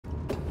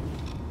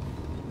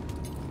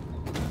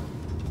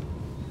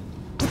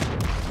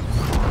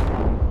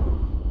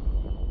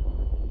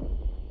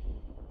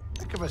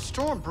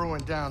storm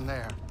brewing down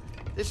there.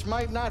 This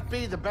might not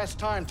be the best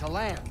time to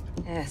land.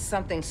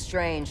 Something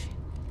strange.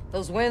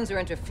 Those winds are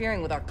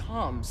interfering with our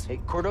comms. Hey,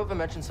 Cordova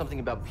mentioned something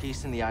about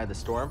peace in the eye of the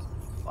storm.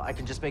 Well, I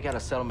can just make out a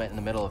settlement in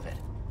the middle of it.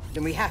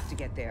 Then we have to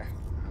get there.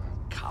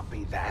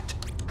 Copy that.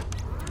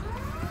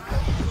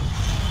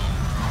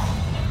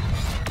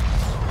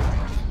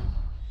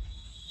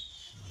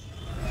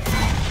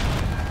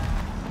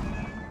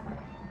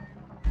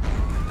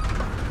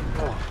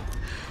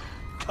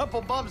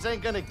 Couple bumps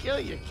ain't gonna kill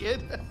you,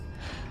 kid.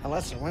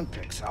 Unless the wind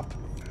picks up.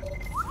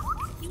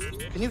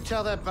 Can you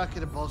tell that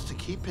bucket of balls to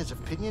keep his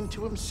opinion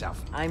to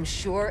himself? I'm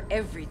sure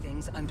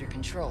everything's under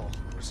control.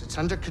 Of course, it's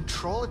under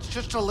control. It's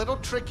just a little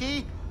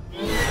tricky.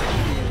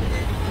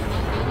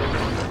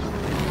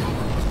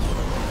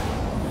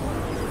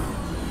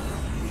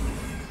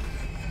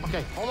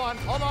 Okay, hold on.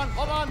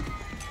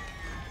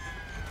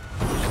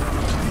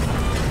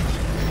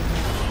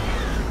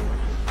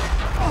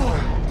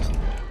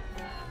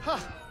 Huh.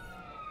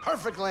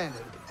 Perfect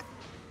landing.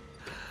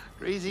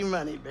 Easy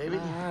money, baby.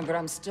 But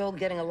I'm still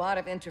getting a lot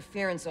of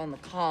interference on the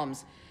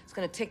comms. It's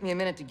gonna take me a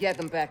minute to get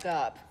them back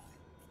up.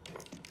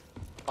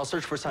 I'll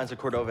search for signs of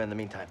Cordova in the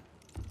meantime.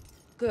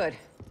 Good.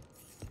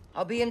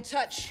 I'll be in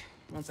touch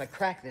once I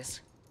crack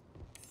this.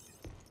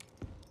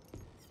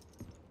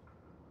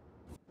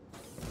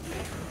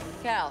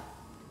 Cal,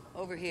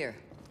 over here.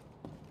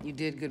 You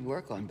did good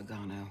work on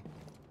Bogano.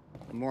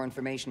 The more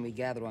information we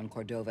gather on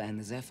Cordova and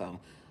the Zeffo,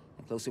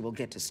 the closer we'll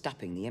get to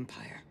stopping the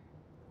Empire.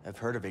 I've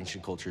heard of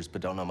ancient cultures,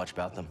 but don't know much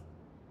about them.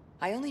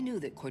 I only knew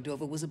that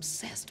Cordova was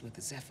obsessed with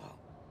the Zeffo,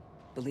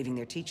 believing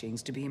their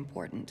teachings to be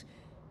important.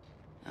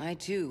 I,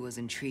 too, was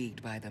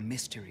intrigued by the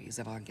mysteries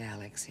of our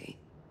galaxy.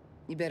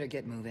 You better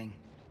get moving.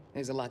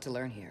 There's a lot to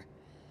learn here.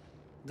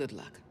 Good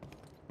luck.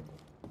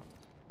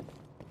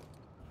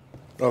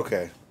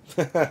 Okay.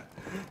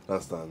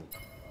 That's done.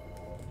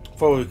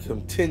 Before we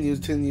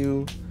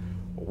continue,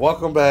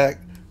 welcome back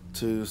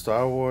to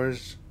Star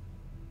Wars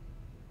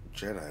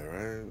Jedi,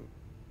 right?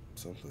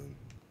 Something.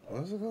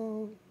 What's it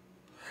called?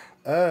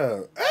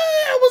 I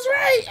was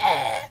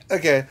right.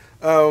 Okay.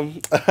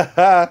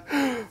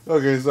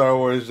 Okay, Star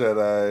Wars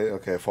Jedi.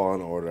 Okay,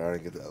 Fallen Order. I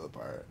didn't get the other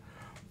part.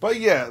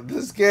 But yeah,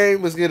 this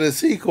game is getting a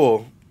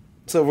sequel.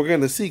 So we're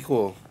getting a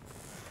sequel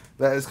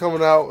that is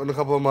coming out in a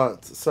couple of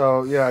months.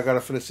 So yeah, I gotta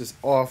finish this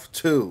off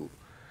too.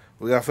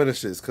 We gotta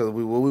finish this because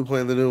we'll be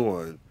playing the new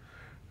one.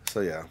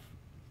 So yeah.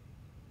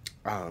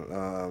 We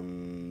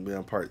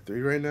on part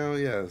 3 right now.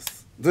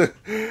 Yes. I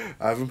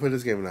haven't played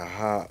this game in a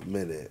hot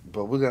minute,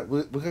 but we're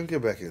gonna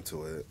get back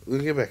into it. We're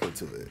gonna get back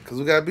into it because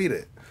we gotta beat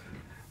it.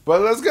 But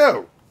let's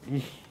go.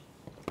 Okay.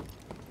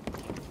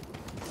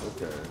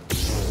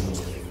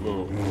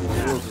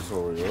 Where's this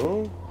over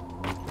here?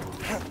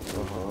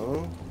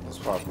 Let's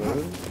pop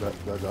in.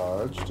 That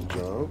dodge to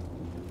jump.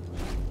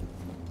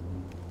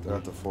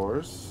 Got the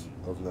force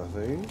of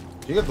nothing.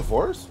 You got the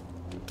force?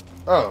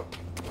 Oh.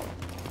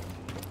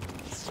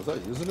 Was I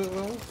using it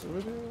last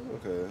video?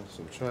 Okay,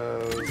 some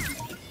trash.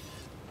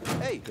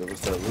 Hey! Give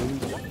us that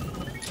loot.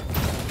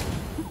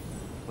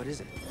 What is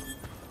it?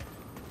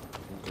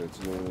 Okay, it's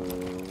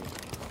new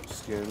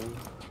skin.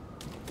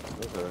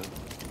 Okay.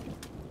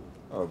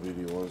 Oh,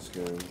 BD1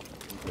 skin.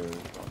 Okay.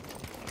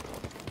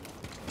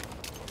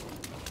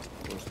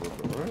 Let's look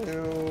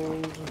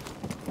around.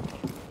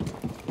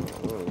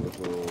 Oh, look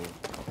a little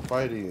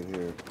fighty in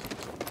here.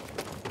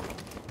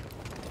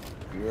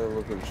 You gotta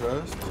look in the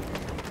chest.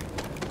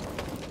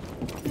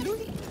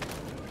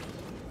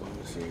 Let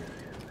me see.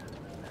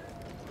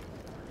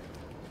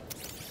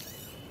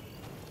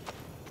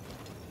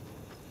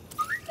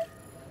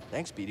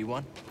 Thanks,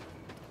 BD1.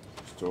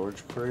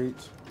 Storage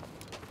crate.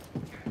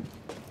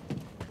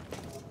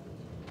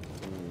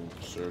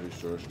 Sturdy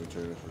storage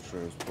container for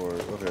transport.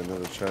 Okay,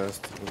 another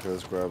chest. Okay,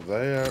 let's grab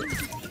that.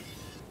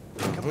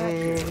 Come back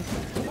here.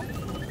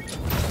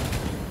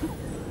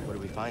 What do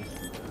we find?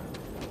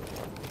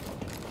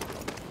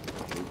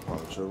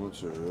 Poncho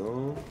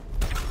material.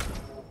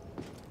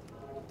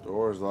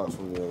 Door is locked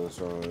from the other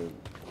side.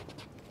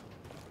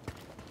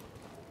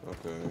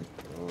 Okay.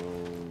 I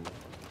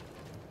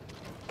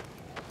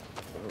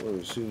don't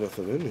really see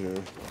nothing in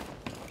here.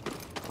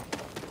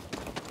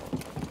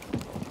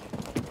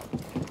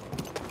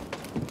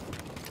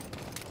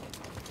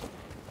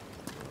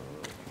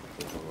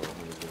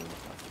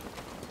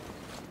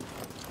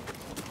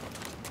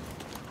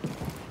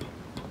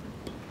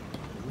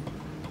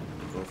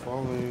 Go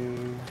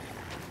falling.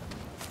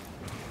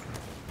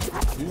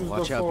 Use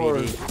Watch the out,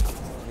 force.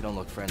 BD. You don't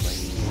look friendly.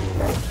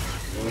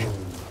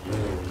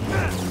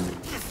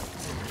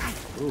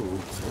 Ooh, ooh.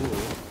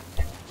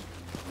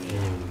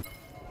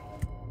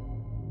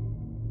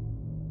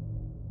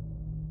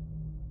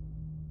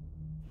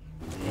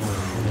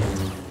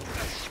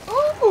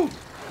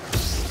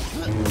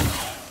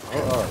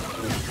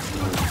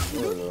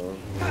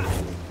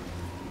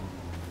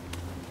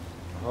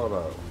 Hold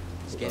up.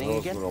 Scanning again?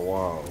 It's been a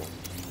while.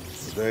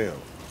 Damn.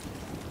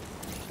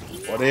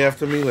 Why they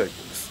after me like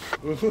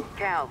this?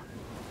 Cal,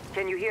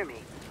 can you hear me?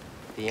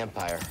 The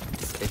Empire.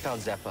 They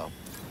found Zeffo.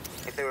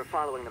 If they were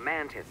following the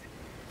Mantis,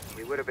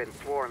 We would have been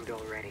swarmed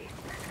already.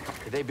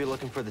 Could they be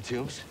looking for the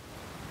tombs?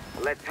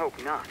 Let's hope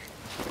not.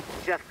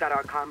 Just got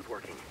our comms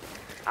working.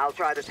 I'll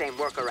try the same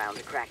workaround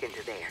to crack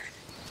into theirs.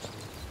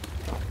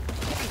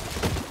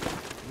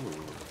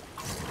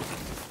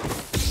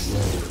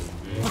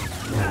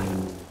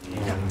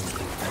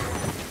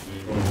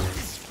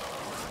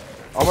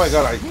 Oh my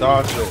god, I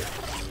dodged it.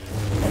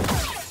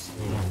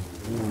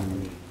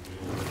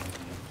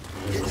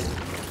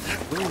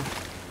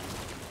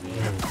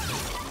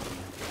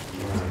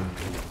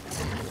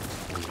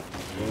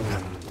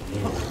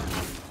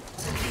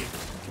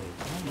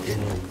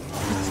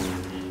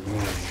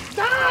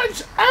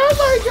 Dodge! Oh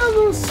my god,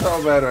 this is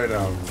so bad right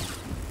now.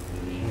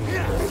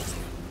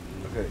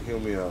 Okay, heal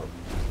me up.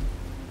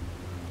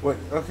 Wait,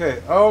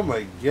 okay, oh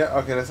my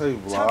god. Okay, that's how you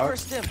block. Time for a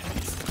stim.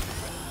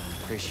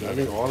 Appreciate I it.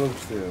 need all them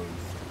stims.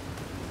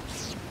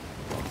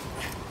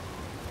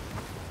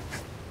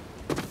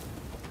 I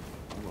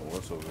don't know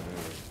what's over here.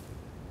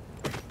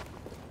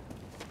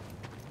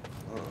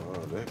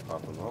 They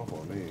popping off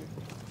on me.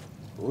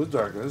 Oh, it's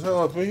dark as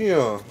hell up in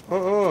here.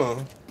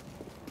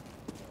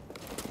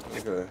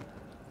 Okay.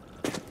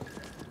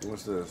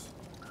 What's this?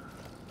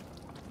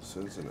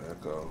 Sense and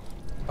echo.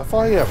 I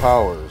thought he had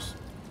powers.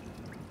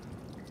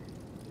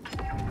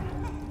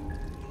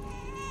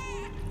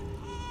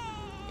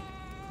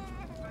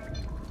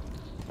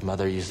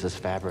 Mother used this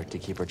fabric to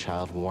keep her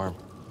child warm.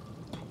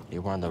 They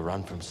were on the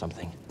run from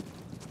something.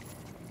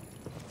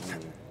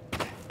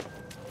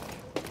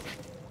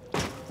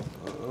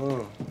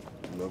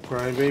 No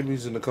crying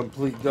babies in the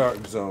complete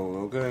dark zone,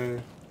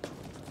 okay?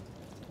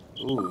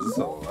 Ooh, this is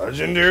a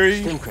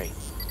legendary. Stim crate.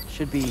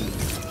 Should be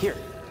here.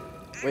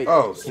 Wait,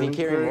 Oh, can you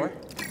carry crate? more?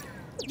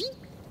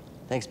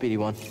 Thanks,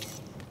 BD1.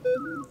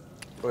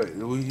 Wait,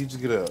 did we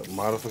just get a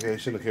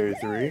modification to carry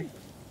 3?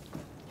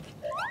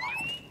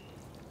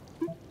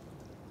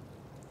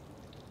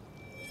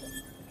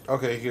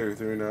 Okay, carry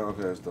 3 now.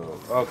 Okay, that's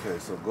dope. Okay,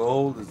 so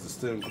gold is the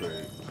stim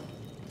crate.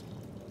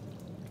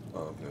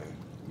 Okay,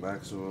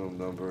 maximum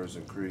numbers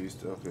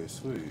increased. Okay,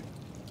 sweet.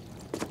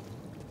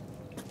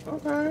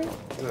 Okay,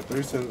 I got 3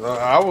 stims.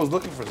 I was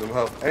looking for some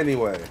help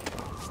anyway.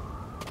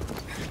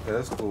 Okay,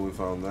 that's cool. We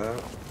found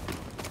that.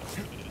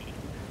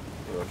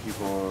 I'll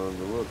keep on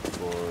the look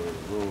for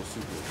little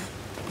secrets.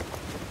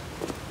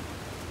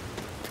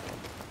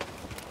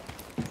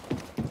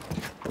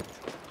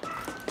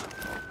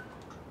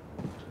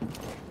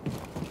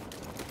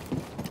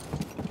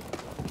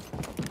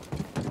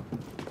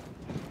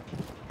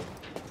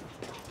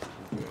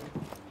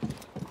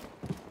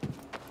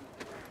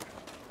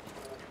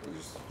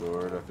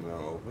 Door that can now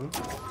open.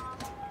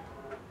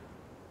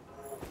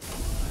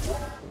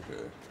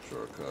 Okay,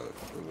 shortcut.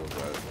 We'll go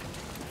back.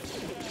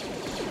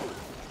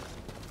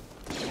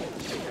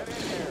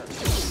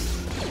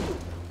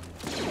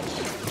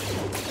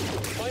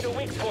 Find a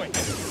weak point.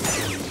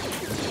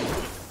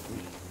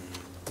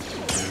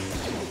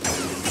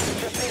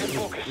 Just need to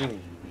focus.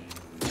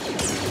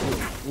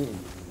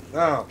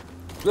 Oh.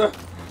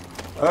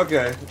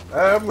 Okay.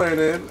 I'm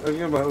learning. I'm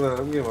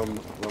getting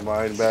my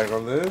mind back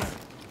on this.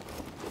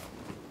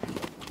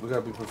 We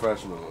gotta be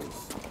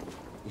professionals.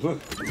 We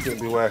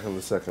can't be whacking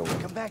the second one.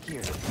 Come back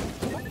here.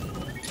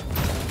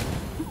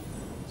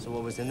 So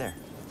what was in there?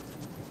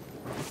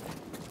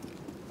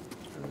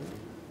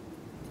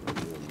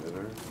 Okay.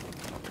 Emitter.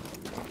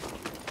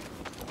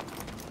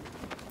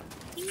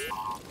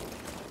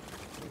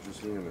 What you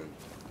seeing in?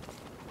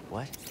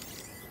 What?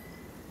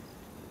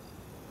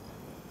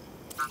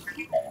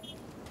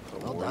 A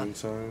Well warning done.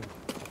 sign.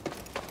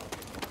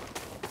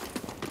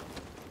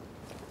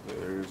 The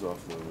area's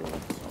off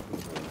limits.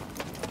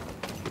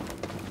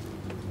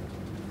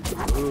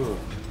 Ugh.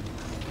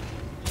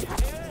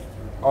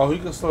 Oh, he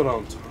can slow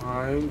down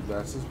time.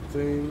 That's his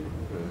thing.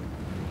 Okay.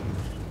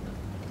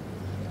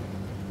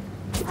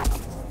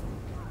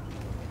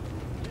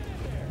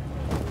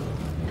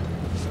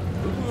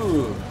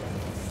 Ooh.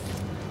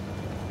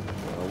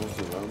 I almost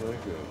did not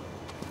make it.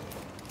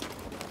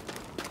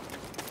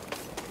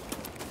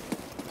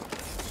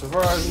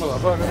 Surprise,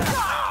 motherfucker!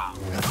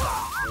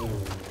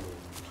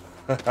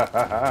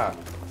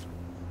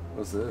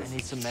 What's I this?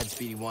 need some meds,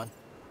 BD1.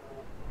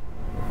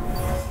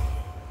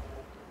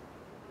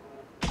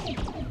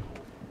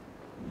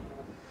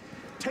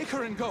 Take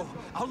her and go.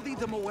 I'll lead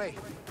them away.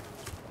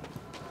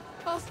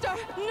 Ulster,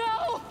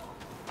 no!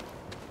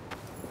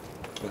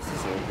 That's the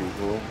same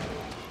people.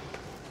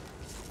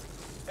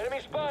 Enemy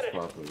spotted.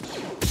 Popping.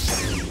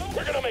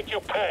 We're gonna make you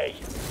pay.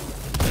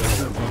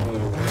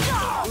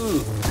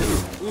 Ooh.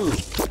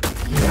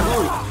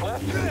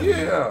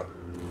 Yeah.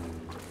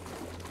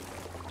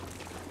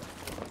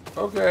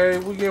 Okay,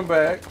 we getting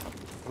back.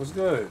 What's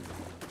good?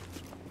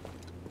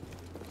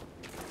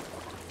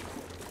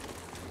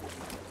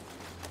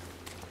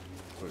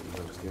 Wait,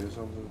 did I just get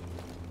something?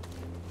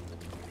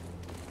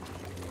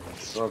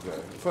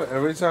 Okay. For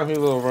every time he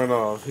little run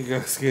off, he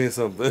got scared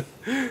something.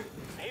 He's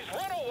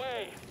run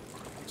away.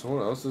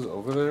 Someone else is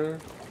over there?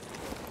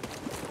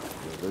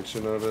 The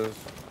eviction notice.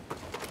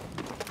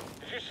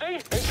 Did you see?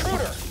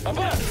 Intruder.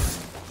 Above.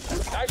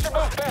 I should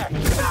move back.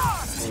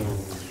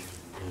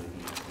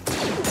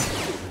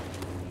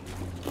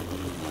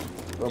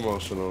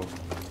 emotional.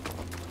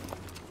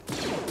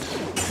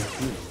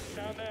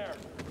 Down there.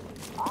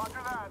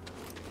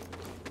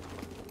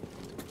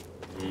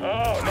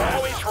 Oh,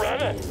 now he's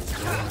running.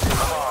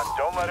 Come on,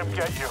 don't let him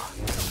get you.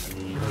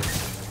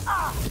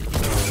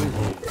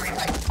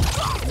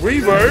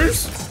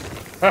 Reverse?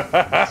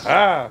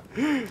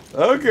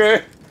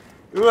 Okay.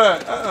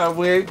 Look,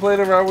 we ain't playing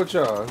around with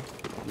y'all.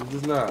 We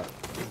just not.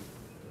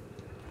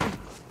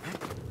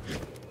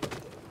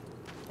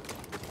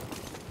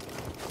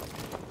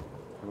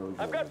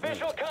 I've got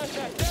visual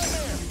contact down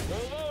there. We're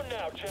alone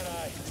now,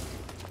 Jedi.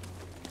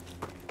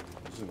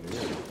 What's in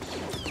here?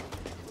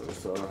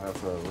 That's the other half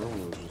of that room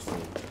was just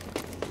like...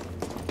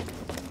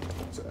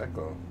 It's an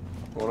echo.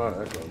 Well, not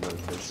an echo,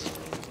 meditation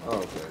room. Oh,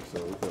 okay, so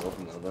we can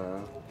open the other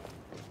half.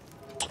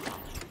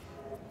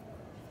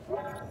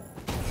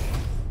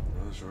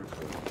 Another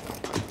shortcut.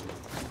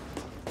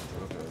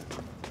 Okay,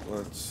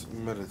 let's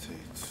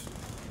meditate.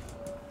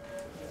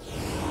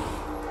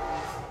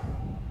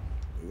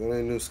 You got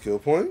any new skill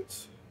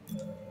points?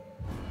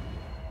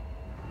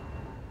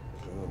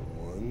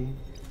 One.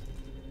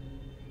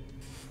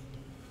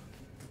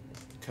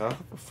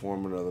 Cannot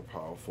perform another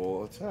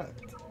powerful attack.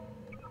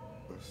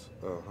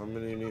 How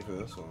many you need for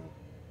this one?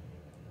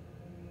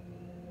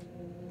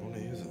 I want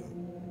to use it.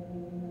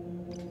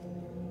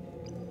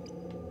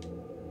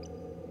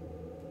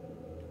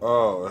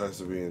 Oh, it has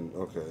to be in.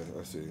 Okay,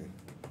 I see.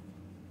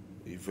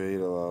 Evade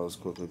allows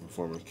quickly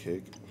perform a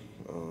kick.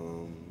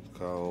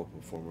 Kyle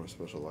perform a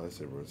special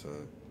lightsaber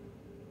attack.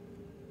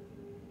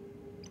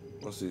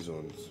 What's these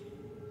ones?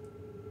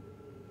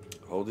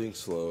 Holding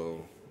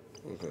slow.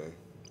 Okay.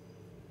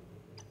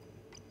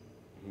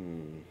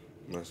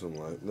 Maximum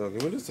light. No,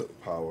 give me just a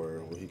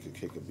power where he could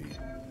kick a beat.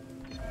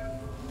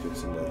 Kick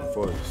somebody in the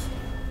face.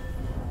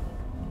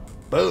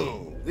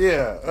 Boom!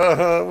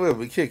 Yeah, we'll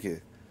be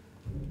kicking.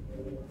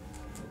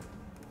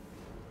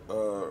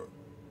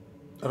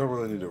 I don't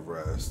really need to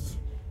rest.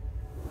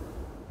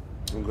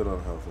 I'm good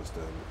on health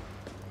instead.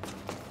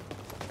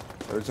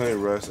 Every time you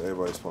rest,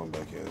 everybody spawn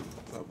back in,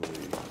 I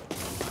believe.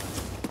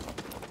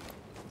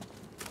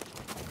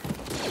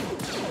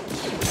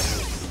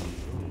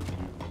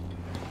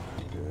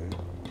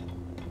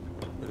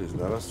 Is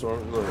not a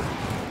storm. Look,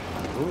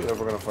 are we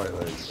ever gonna fight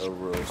like a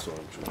real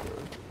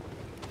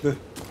stormtrooper?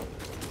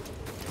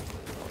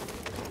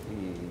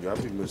 Y'all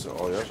be missing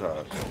all your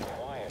shots.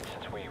 Quiet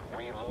since we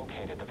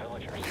relocated the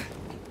villagers.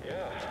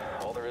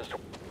 Yeah, all there is to.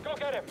 Go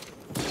get him!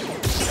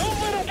 Don't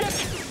let him get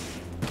you!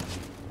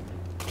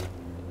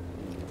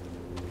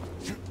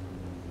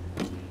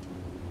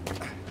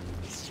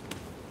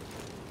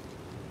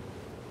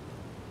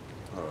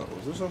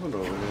 Was there something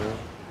over here?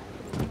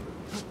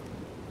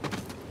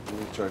 Let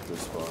me check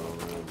this spot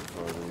over here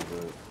before I leave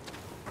it.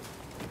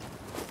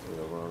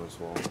 Yeah, around this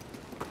wall.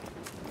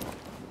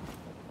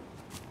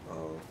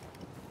 Oh.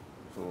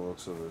 From the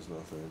looks of it, there's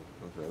nothing.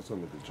 Okay, let's go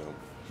make the jump.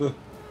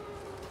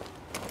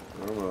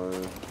 Never mind.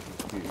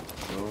 Let's keep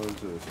going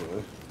to this way.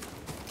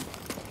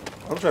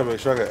 I'm trying to make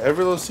sure I got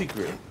every little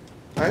secret.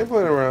 I ain't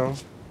playing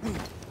around.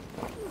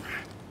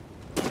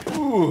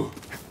 Ooh.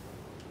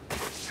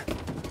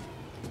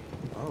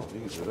 Oh, you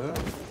can do that?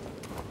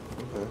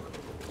 Okay.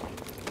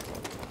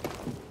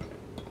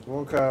 Come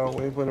on, Kyle.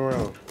 We ain't playing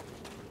around.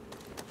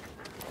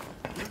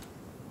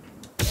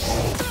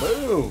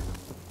 Boom!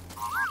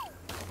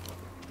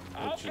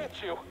 I'll get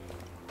you.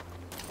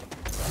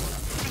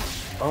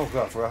 Oh,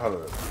 God, I forgot how to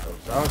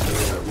dodge.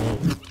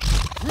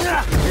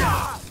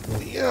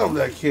 Damn,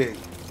 that kick.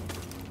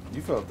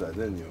 You felt that,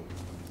 didn't you?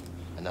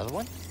 Another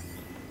one?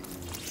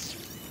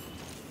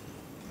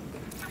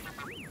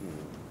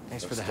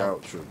 Thanks for the scout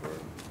help. trooper.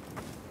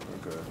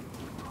 Okay.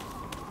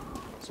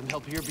 Some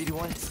help here,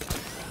 BD1?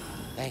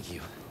 Thank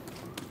you.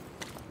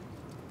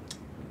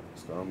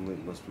 Storm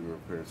link must be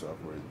repaired to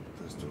operate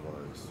this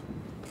device.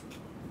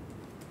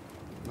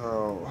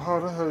 Now, how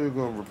the hell are you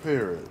going to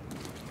repair it?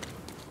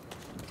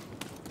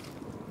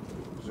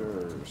 Is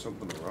there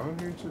something around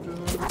here to do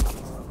that?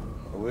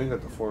 Oh, we ain't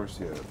got the force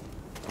yet.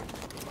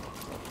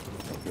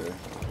 Okay,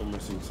 I'm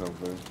missing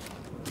something.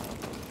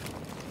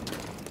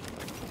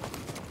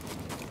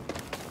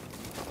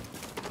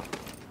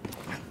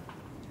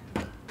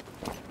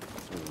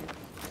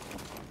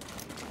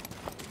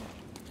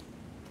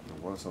 There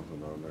was something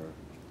down there.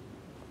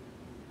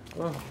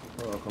 Oh,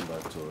 well, I'll come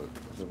back to it.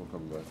 I think we'll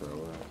come back that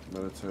way.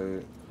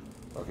 Meditate.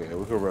 Okay,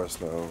 we can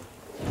rest now.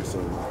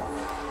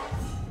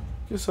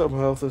 Get some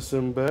health and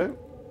sim back.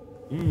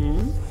 Okay.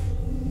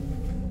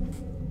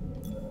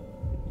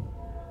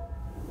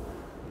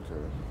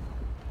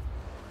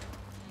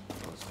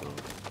 Let's go.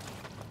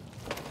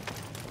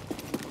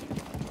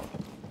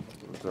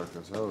 It's dark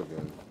as hell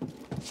again.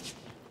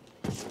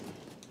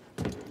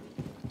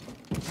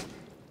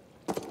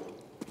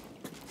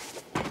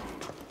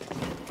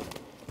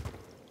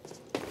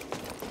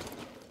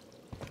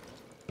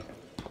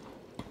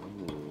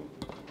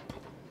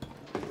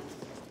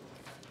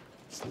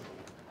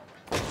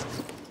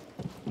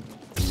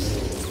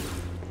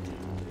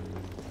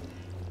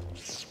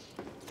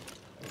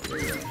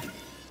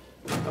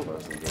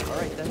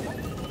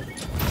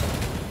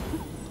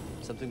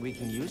 Something we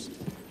can use?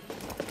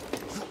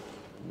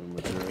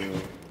 Material.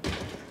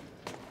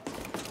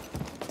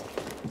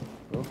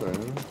 Okay.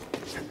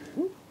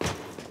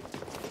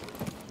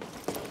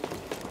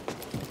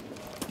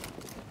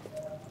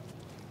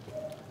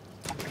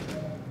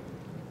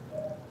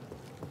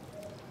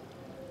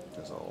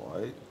 That's all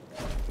right.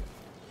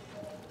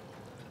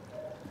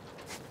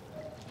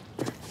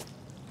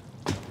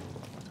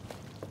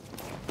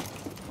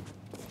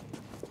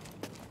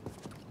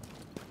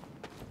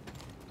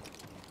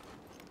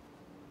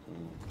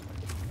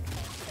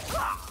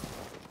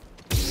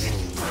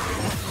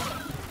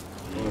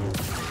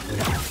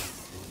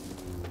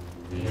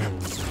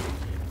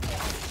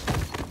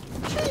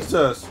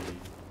 Jesus!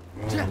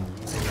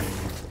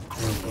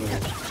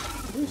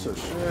 Piece of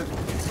shit.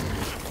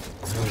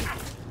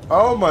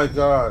 Oh my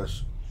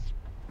gosh.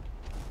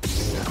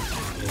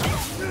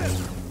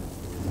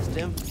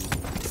 Tim?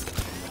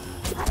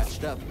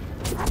 Patched up.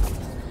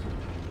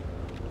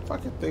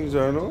 Fucking things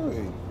are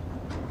annoying.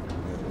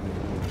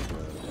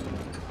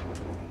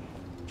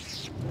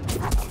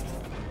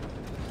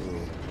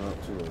 Not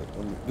too late.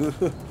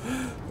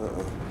 Let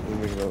me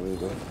make it out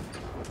later.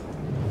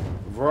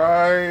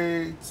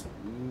 Right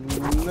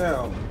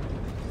now.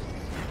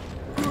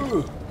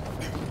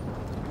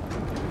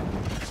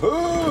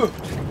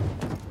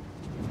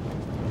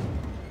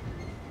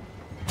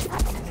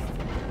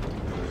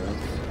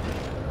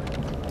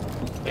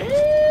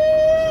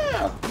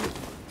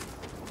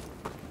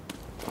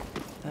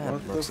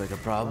 That looks like a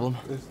problem.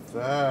 What is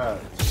that?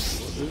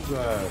 What is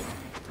that?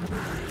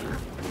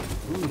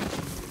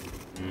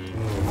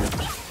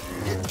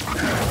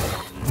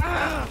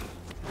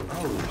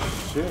 Holy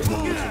shit, that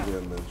was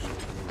damage.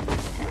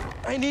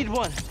 I need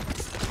one.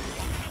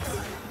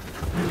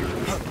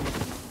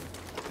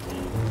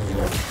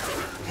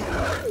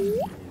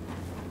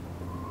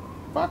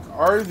 Fuck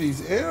are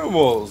these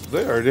animals?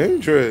 They are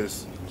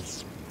dangerous.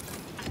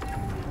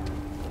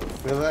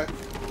 Feel that?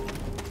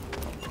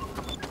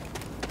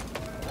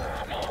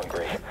 I'm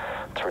hungry.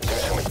 It's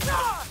reducing me.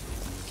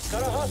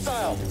 Got a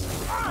hostile.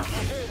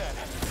 Okay then.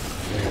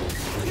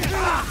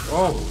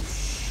 Oh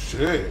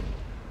shit.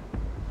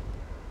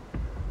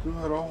 Dude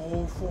had a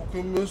whole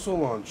fucking missile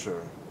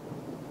launcher.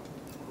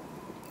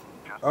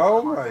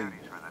 Oh my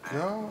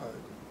god.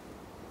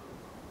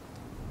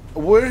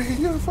 Where did he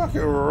get a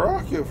fucking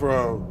rocket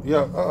from?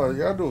 Yeah,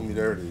 y'all doing me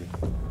dirty.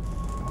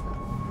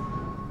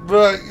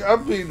 But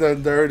I'm being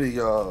done dirty,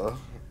 y'all.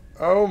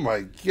 Oh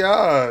my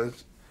gosh.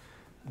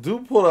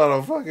 Dude pulled out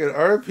a fucking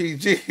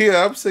RPG.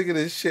 I'm sick of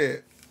this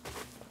shit.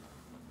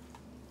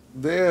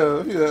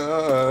 Damn,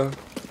 yeah,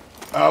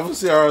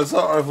 obviously our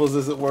assault rifles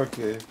isn't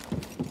working.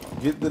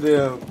 Get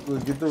the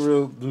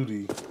real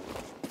duty.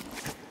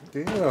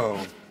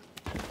 Damn.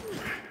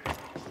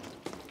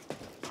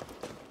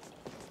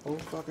 Oh,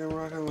 fucking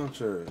rocket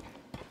launcher.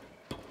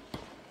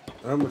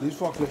 These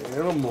fucking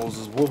animals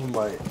is whooping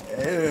my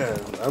ass.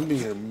 I'm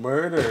being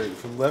murdered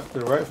from left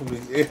and right from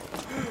these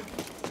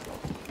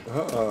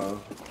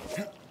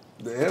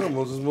The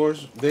animals is more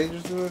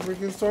dangerous than the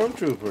freaking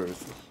stormtroopers.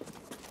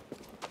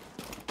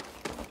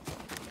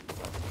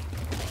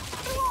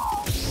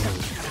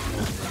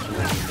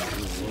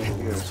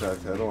 Get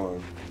attacked head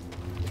on.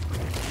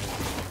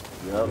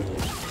 Yep.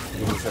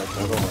 Get attacked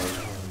head on.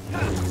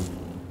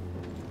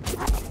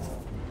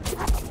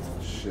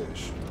 Shit.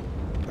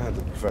 I had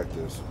to perfect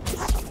this.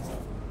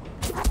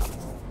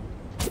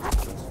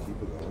 Let's keep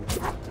it going.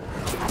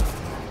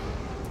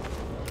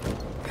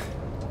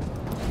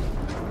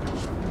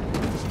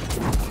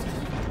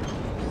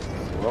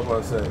 What am I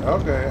about to say?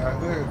 Okay, I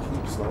think I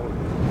keep slowing it.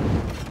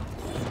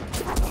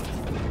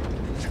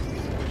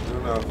 Do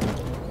nothing.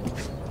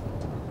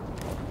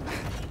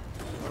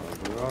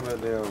 Look at all that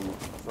damn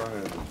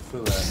fucking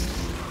feel that.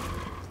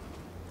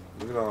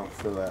 Look at all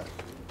feel that.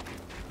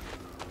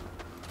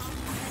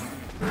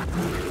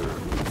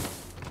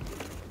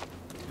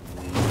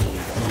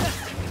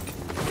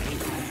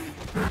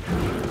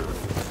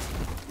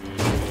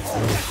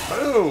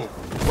 Boom!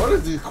 What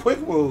is these quick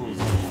moves?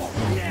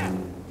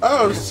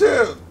 Oh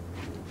shit!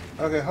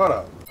 Okay, hold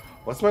up.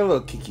 What's my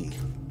little kiki?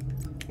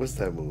 What's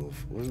that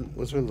move?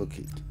 What's my little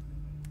kick?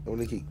 I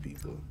want to kick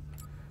people.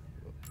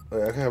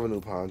 Wait, I can have a new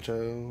poncho.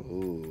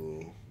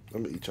 Ooh,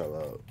 let me eat y'all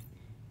up.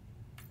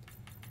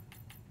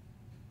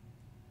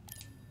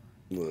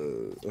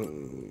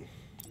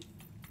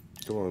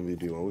 Come on,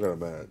 VP1, we got a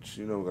match.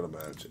 You know we got a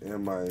match.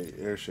 And my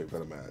airship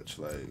got a match.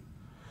 Like,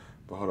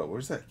 but hold up,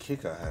 where's that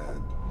kick I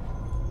had?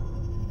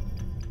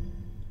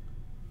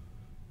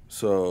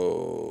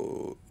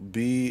 So,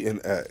 B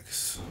and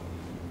X.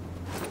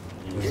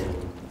 Okay,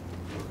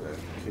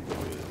 kick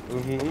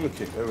I'm gonna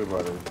kick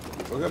everybody.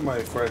 Look at my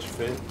fresh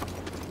fit.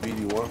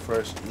 BD1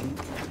 fresh ink.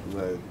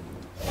 Like,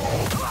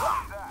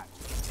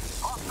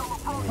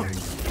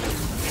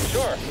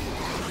 Sure.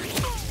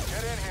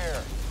 Get in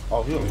here.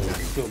 oh, he don't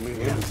kill me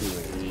and the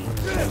teammate.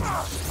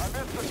 I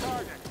missed the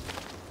target.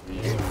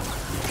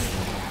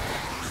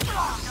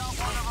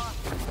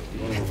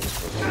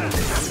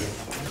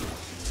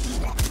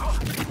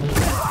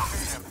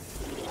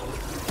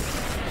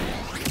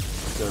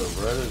 The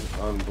Red is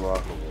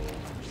unblockable.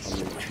 I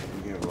mean,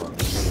 you can't block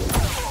it.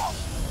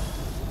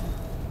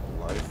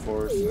 Life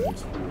force and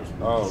experience.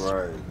 Oh,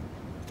 right.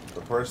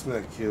 The person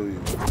that killed you,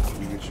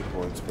 you get your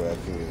points back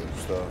and your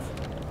stuff.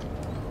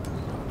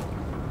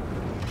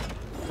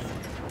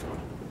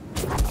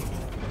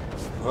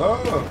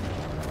 Oh!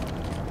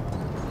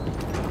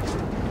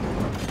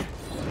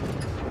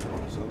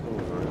 Something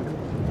was right.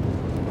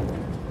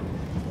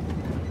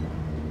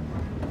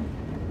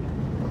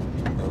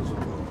 That was a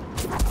bug.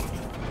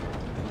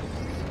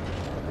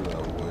 I think that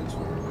was way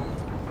too early.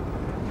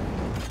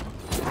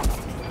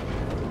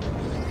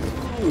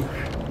 Ooh.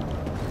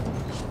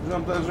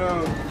 Jump that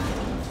jump.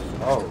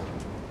 Oh.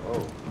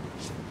 Oh.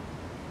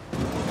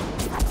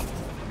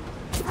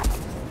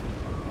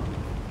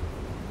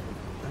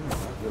 Damn,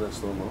 not good at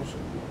slow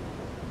motion.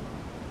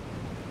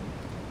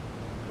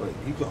 Wait,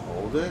 you can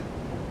hold it?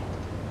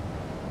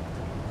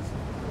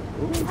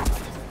 Ooh.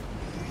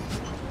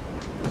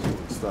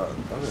 Stop. I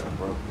think I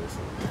broke this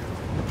one.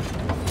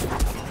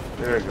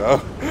 There we go.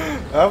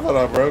 I thought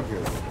I broke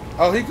it.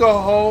 Oh, he can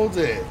hold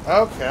it.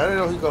 Okay, I didn't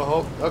know he could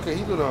hold. Okay,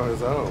 he doing it on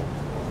his own.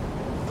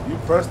 You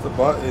press the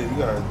button, you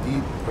gotta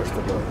deep press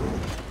the button.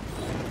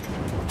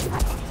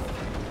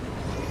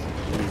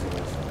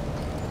 Jesus.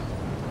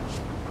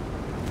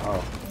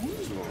 Oh, this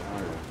is going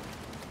higher.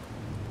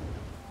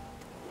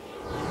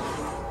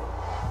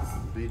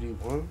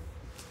 BD1?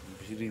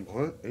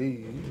 BD1?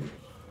 Hey.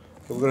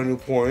 Okay, we got a new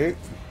point.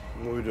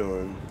 What are we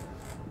doing?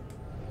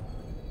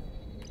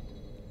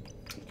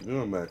 Keep me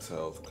on max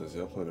health, because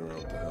y'all playing around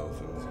with the health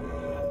in this game.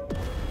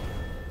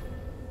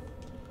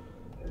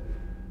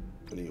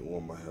 I need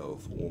all my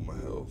health, all my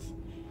health.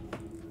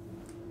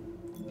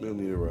 You don't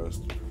need a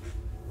rest. Hey,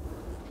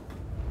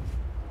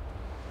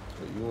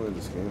 you want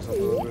to scan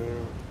something over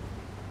here?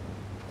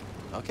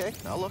 Okay,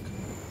 I'll look.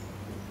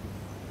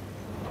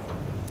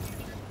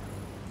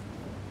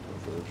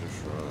 Villager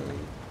shrine.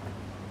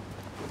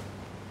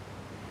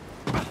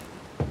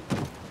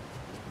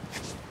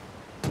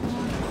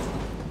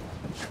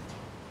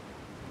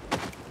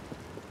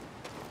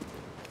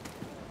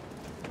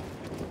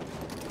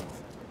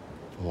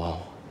 Whoa.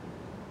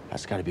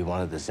 That's gotta be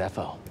one of the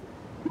Zeffo.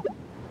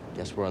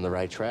 Guess we're on the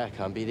right track,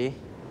 huh, BD?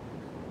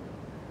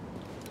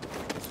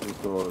 Let's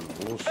throw all this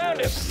bullshit. Found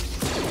him!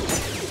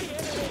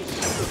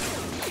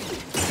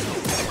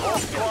 Whole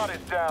squad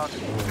is down.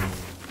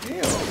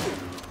 Damn.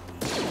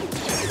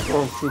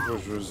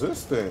 Stormtrooper's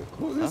resistant.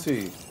 Who is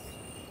he?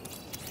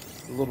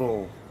 A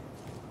little.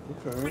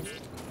 Okay.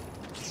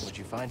 What'd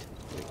you find?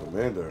 The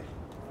commander.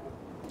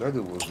 That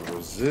dude was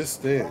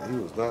resistant. He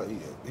was not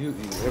eating. He was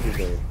eating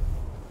everything.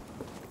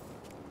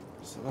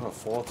 It's not a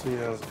faulty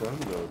ass gun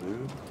though,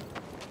 dude.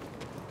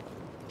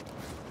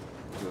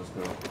 Let's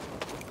go.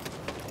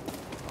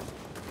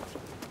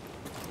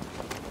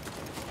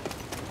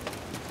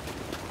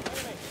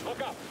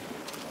 Look up.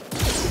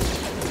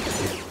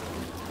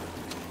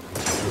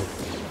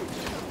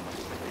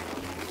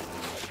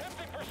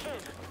 Attempting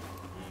pursuit.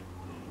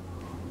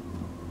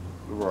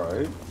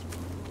 Right.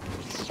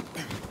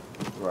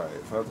 Right.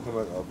 If I have to come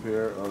back up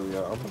here, oh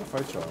yeah, I'm gonna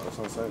fight y'all. That's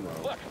on site now.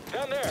 Look,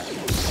 down there. All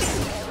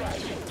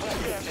right,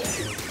 left-handed.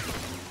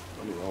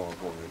 I need all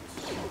points.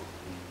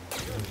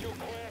 You're too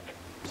quick.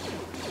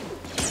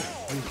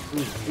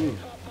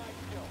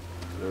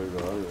 There we go.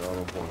 I need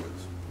all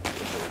points.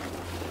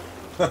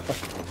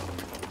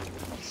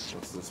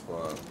 What's this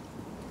spot?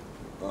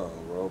 Oh,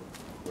 rope.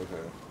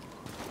 Okay.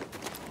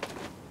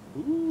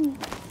 Ooh.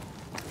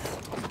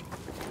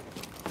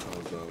 That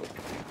was dope.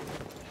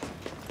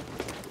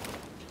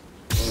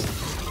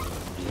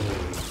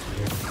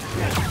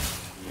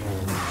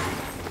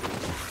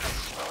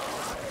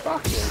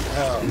 Fucking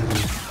hell.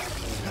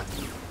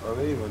 Are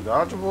they even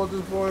dodgeable at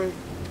this point?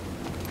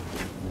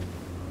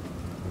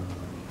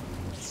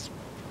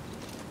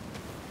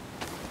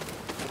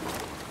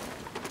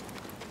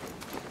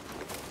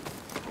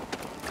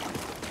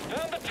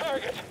 Found the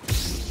target.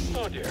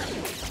 Oh dear.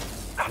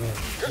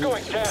 You're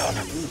going down.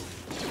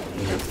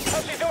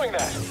 How's he doing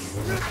that?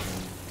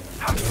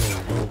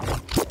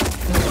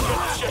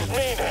 It's just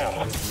me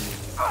now.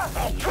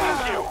 I'll drop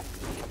you.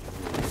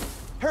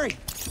 Hurry!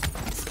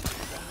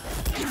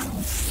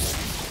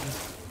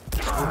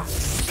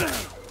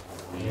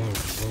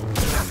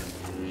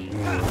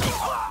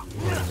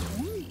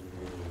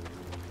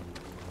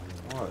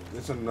 What?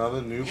 It's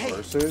another new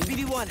person?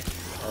 BD1!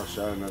 Oh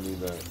shit, I did not need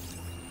that.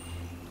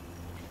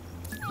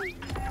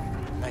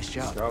 Nice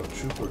job. Scout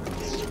Trooper.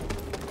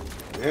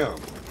 Damn.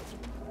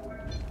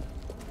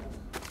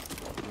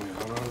 I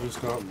don't know how this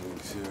scout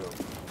moves, yeah.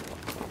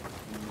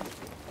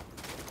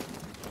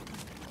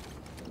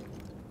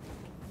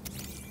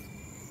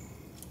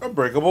 A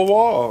breakable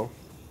wall.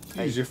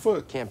 Use your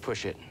foot. Can't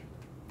push it.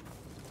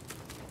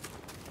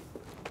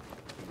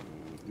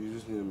 You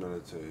just need to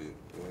meditate,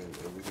 and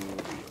everything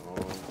will be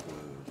all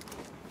good.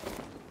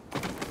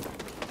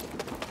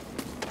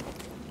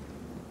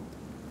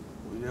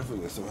 We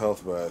definitely get some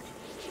health back.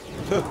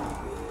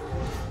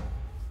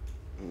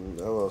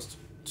 I lost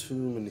too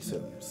many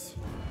sims.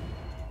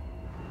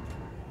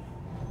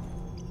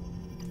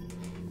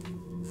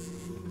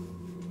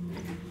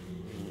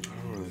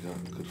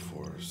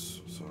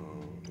 Force. So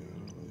yeah,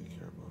 I don't really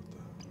care about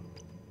that.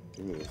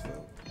 Give me this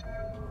thing.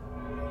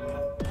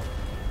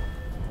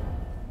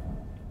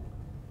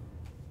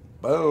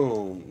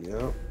 Boom.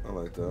 Yep, I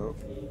like that.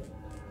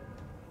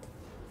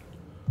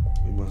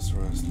 We must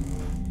rest now.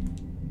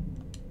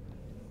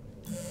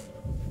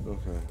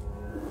 Okay.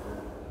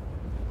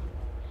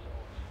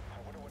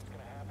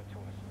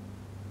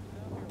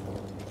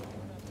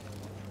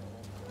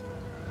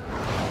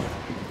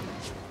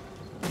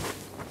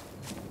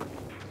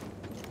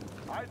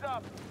 Eyes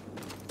up.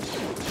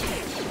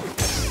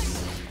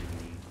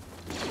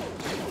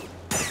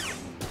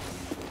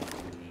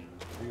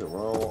 You can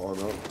roll on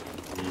up.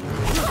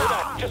 Stay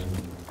back. Just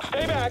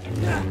stay back.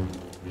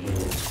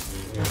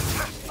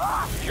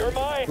 You're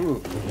mine.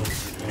 Ooh.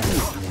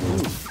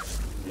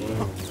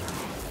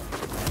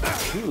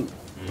 Ooh.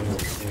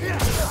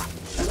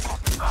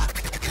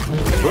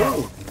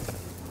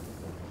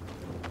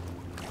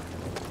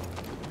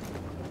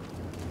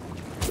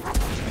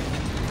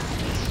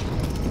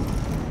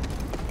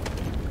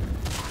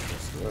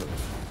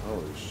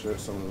 Holy shit,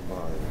 someone's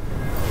behind me.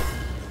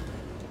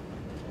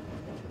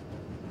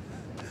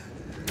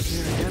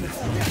 Here again.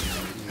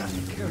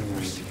 Care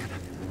mercy.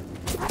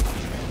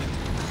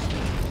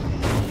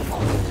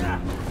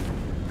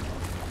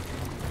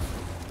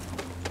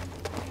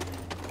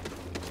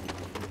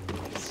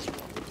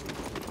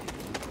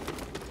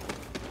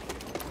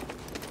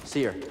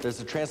 Seer, there's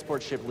a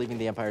transport ship leaving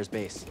the Empire's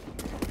base.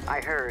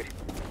 I heard.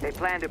 They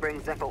plan to bring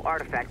Zeffo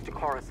artifacts to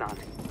Coruscant.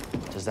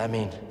 Does that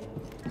mean?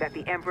 That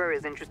the Emperor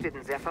is interested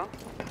in Zeffo?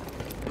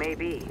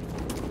 Maybe.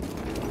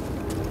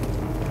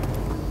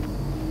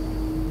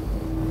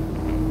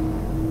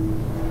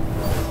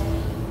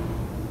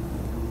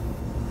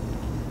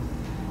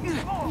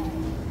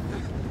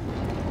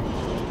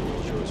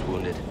 She was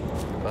wounded,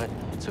 but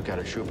took out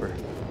a trooper.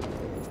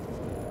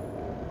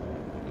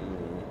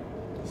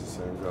 It's the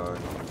same guy.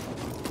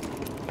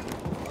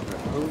 Okay,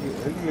 how do we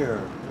get in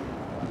here?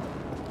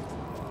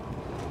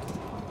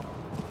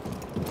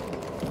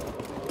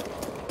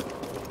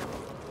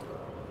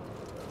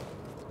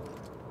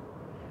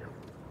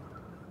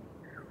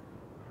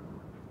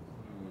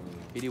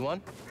 BD1?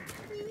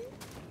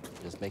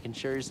 Just making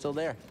sure you're still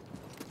there.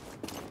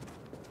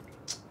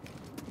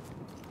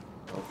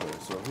 Okay,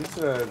 so he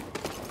said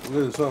we're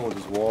gonna do something with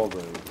this wall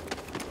thing.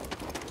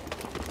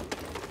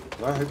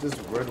 Did I hit this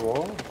red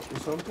wall or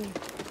something?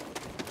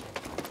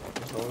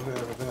 That's the only thing I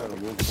can think I can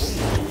move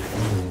forward.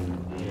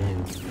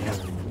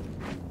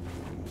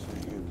 So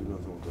you can't do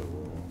nothing with that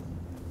wall.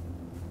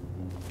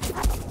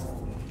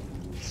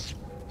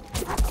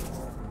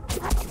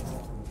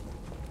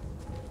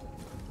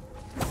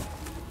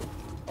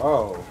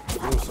 Oh,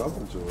 there's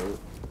something to it.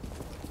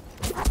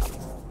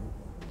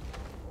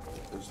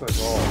 It's like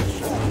all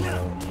shit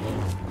now.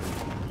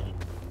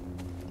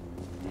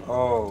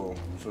 Oh,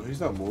 so he's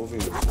not moving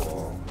this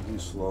wall.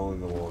 He's slowing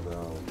the wall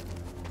down.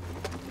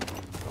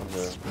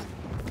 Okay.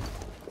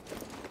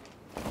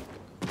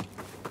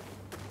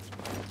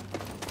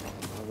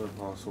 Another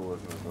possible way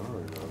to go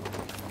right now.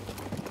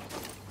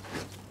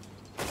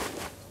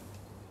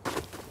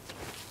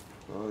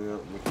 Oh yeah,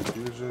 the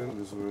confusion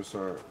is where we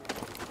start.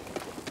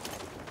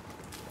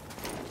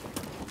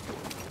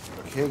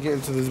 Can't get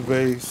into this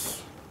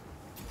base.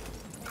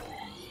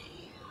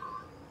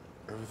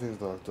 Everything's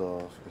locked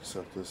off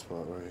except this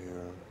spot right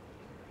here.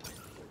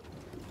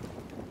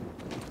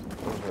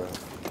 Okay.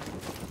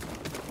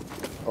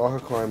 Oh, I can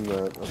climb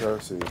that. Okay, I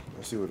see.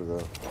 I see where to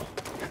go.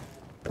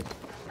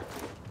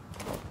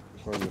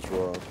 Climb this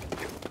rock.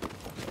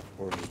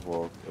 Or just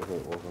walk. Okay,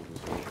 walk up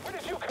this way. Where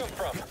did you come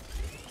from?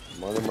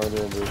 Minding my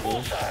damn business.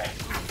 Bullseye.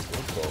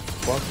 What the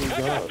fuck is I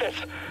got that? this.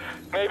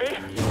 Maybe.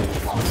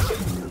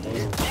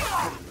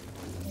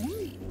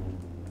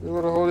 You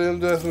got a whole damn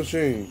death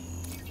machine.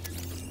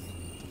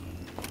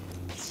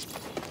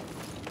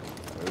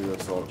 Maybe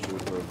assault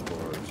trooper, of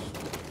course.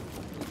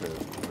 Okay,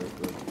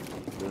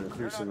 they're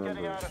increasing You're not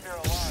getting numbers. out of here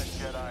alive,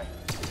 Jedi.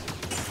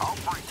 I'll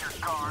break your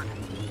guard.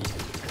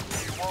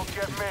 You won't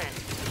get me.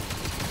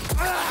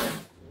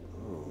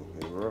 Oh,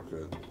 he broke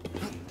it.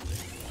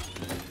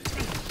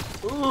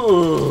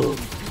 Ooh!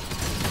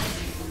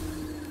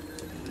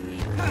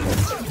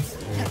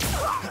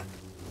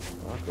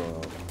 Knock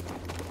off.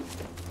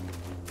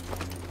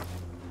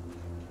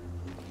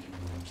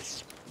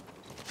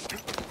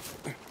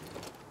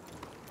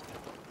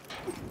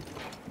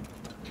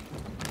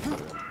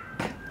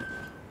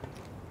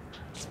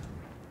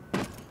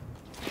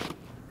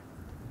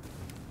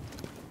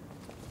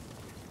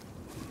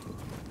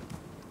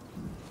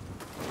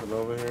 Looking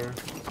over here,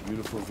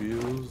 beautiful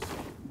views.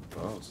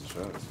 Oh, it's a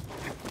chest.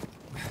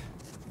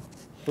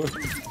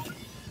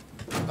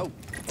 Oh,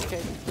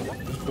 okay.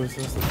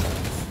 Princess.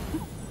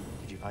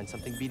 Did you find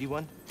something,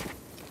 BD1?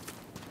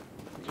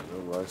 No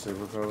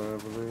lightsaber color, I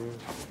believe.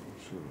 Oh,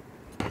 shoot.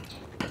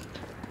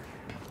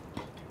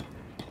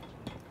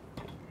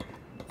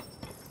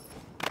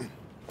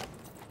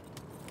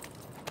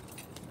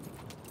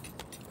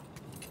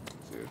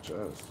 See a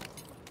chest.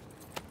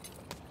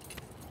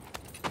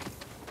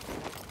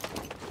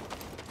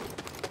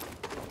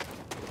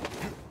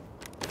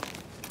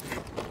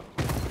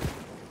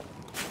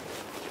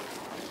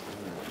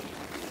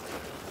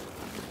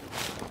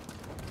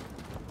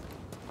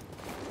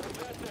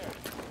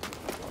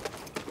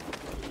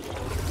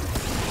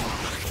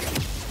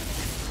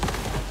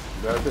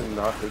 guys did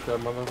not hit that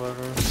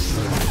motherfucker.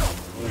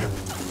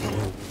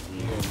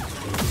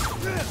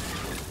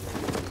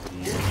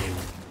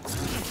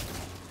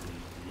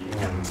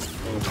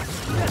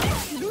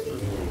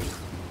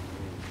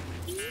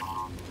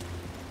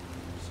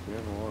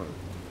 Scan what?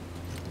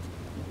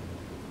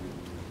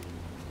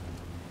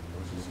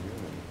 What's he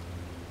scanning?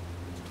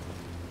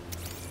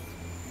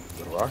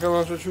 The rocket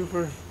launcher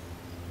trooper?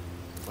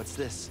 What's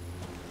this?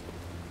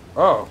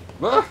 Oh,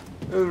 ah,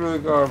 it was really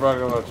called a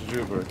rocket launcher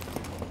trooper.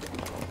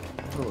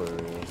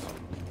 Hilarious.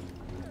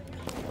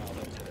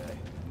 Today.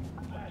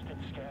 Blasted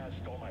Scaz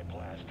stole my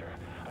blaster.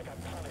 I got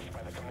punished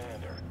by the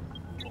commander.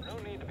 No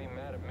need to be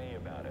mad at me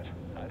about it.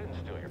 I didn't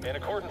steal your... In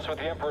accordance with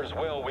the Emperor's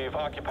will, we've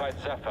occupied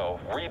Zeffo,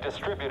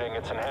 redistributing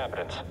its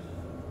inhabitants.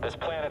 This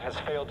planet has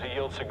failed to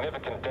yield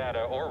significant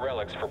data or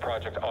relics for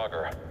Project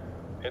Augur.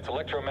 Its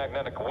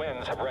electromagnetic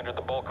winds have rendered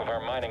the bulk of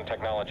our mining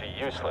technology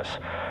useless.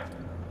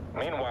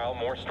 Meanwhile,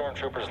 more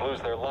stormtroopers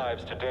lose their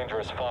lives to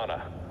dangerous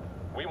fauna.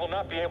 We will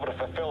not be able to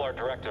fulfill our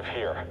directive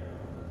here.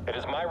 It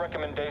is my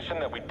recommendation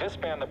that we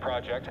disband the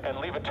project and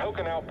leave a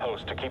token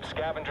outpost to keep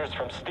scavengers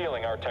from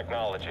stealing our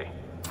technology.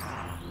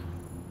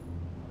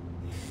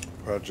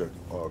 Project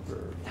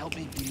Augur. Help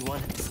me, BD-1.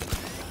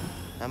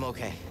 I'm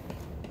okay.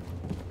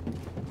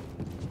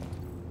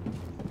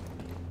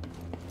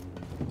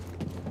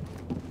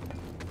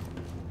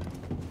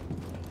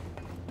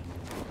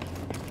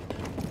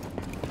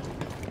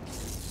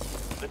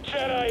 The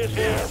Jedi is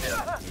here!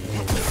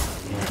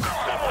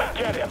 Someone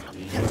get him!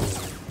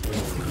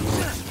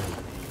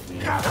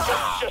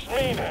 It's just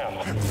me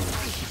now!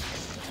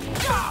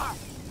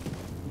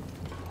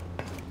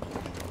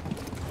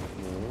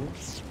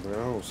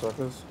 No,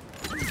 suckers.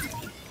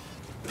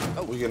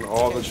 We getting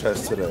all the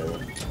chests today.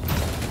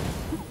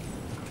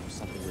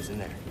 Something was in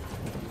there.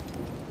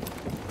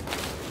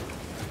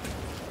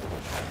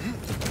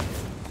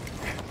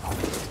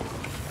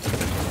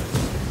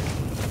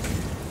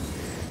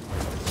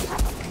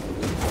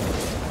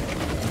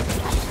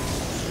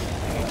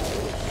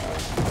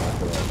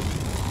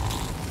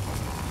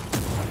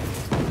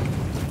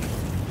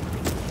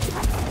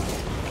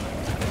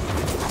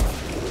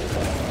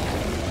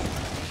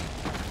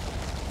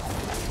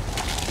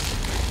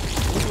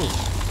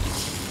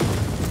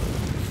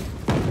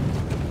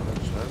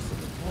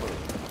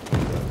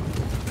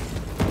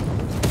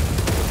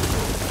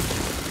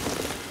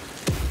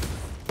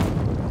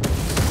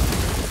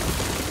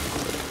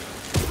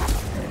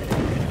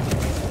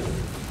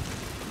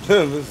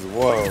 This is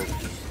wild.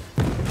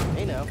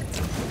 Hey now.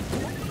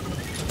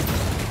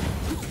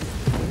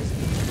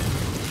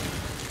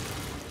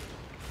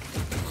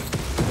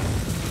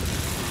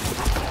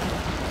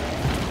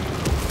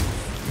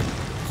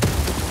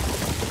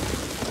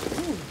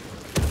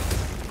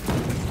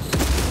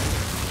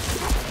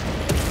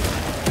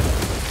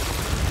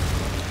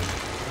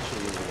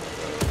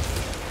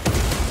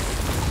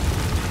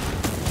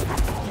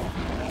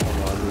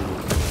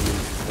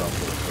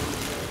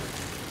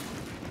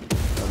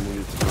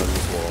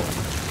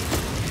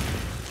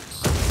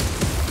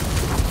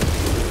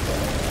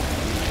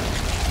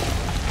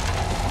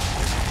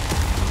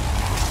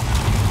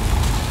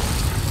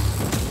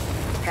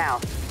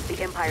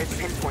 The Empire's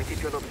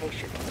pinpointed your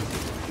location.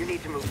 You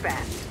need to move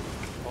fast.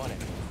 On it.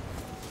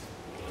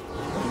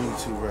 I need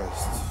to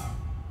rest.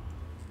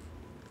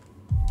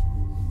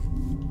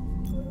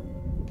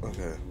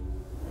 Okay.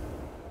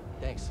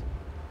 Thanks.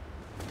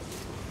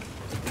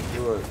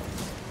 Do it.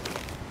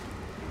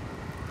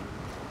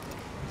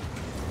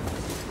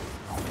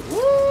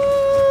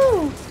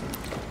 Woo!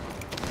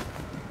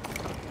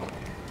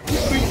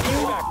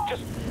 Stay back.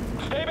 Just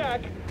stay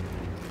back.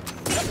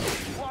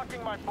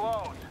 Blocking my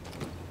blows.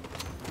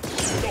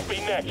 Don't be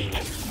next.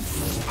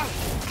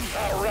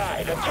 All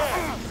right,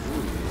 attack.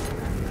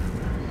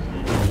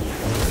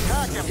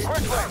 Attack him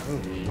quickly.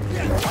 I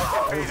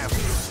can beat him.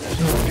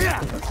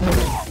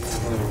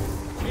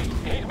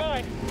 He's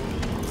mine.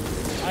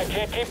 I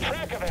can't keep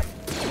track of him.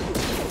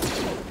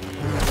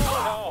 Oh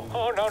no!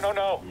 Oh no! No!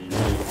 No!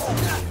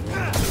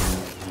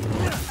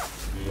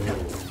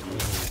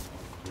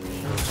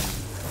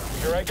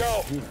 Here I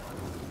go.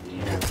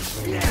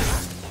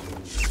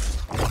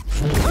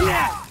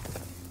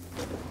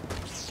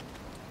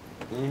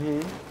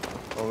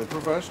 Only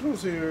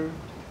professionals here.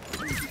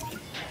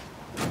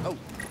 Oh,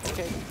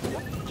 okay.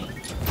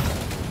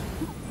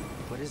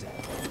 What is it?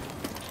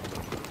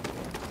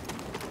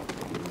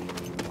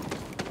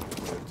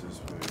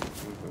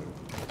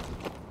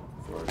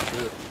 For our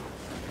trip.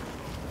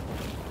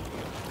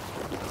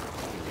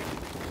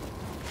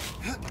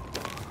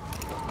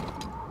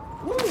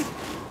 Woo!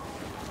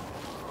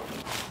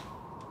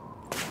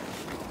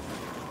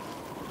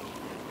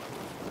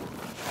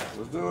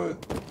 Let's do it.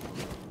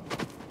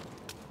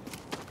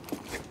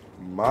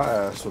 My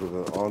ass would have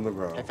been on the I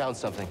ground. found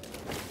something.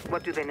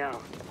 What do they know?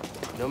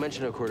 No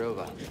mention of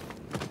Cordova.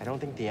 I don't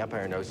think the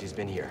Empire knows he's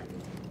been here.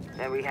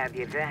 Then we have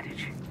the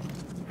advantage.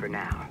 For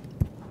now.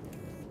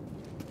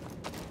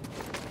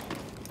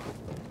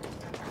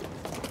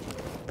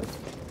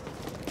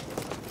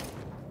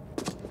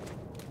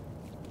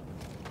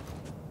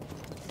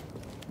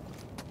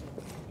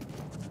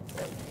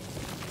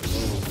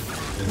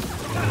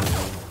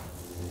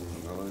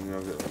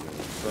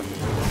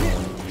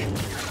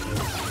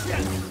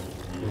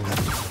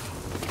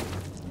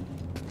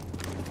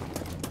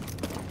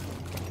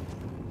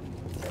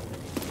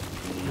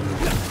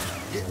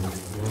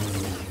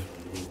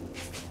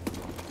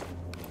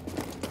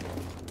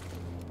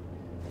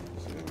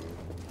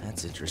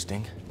 That's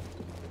interesting.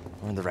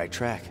 We're on the right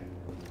track.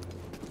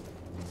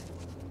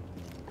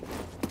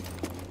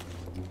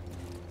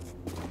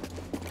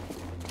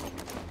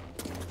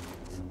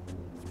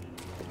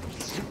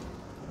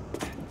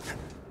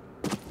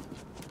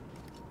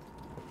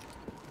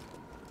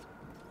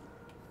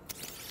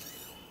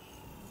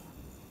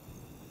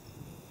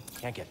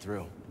 Can't get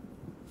through.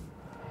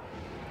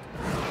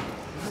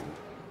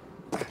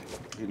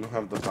 You don't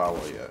have the power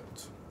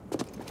yet.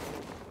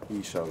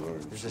 We shall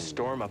learn. There's a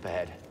storm up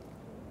ahead.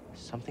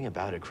 Something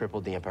about it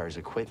crippled the Empire's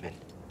equipment.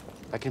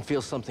 I can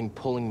feel something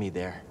pulling me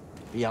there,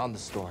 beyond the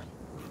storm.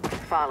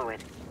 Follow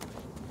it.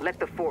 Let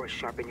the Force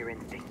sharpen your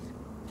instincts.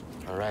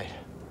 All right.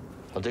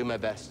 I'll do my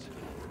best.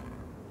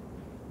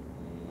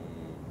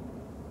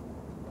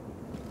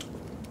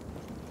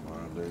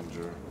 Mind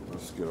danger.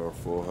 Let's get our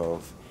full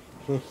health.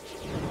 A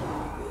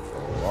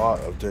lot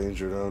of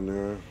danger down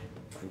there.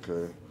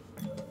 Okay.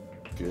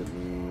 Give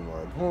me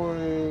my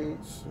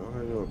points. Y'all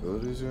have your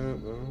abilities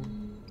yet? No?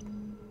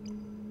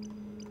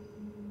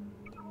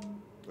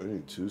 I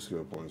need 2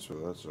 skill points for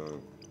that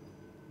jump.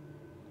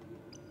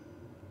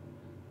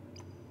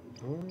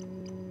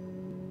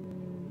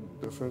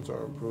 Defense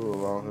are improved,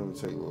 allowing him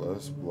to take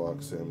less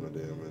block stamina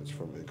damage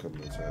from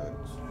incoming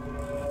attacks.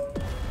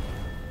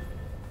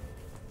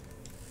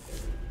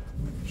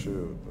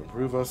 Shoot,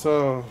 improve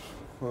ourselves.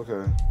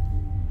 Okay.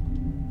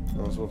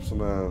 Let's whoop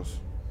some ass.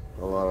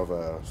 A lot of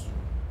ass.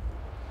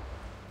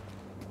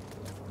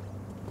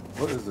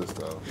 What is this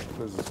though?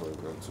 What is this way to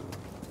go to?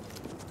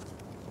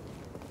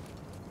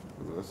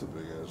 Ooh, that's a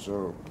big ass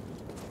jump.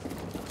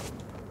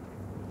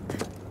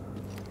 Okay,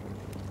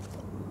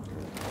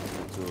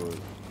 get to it.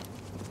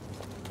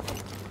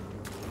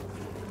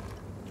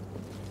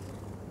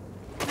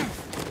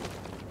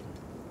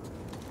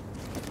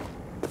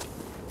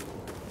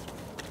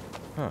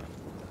 Huh.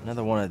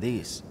 Another one of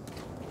these.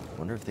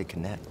 Wonder if they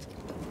connect.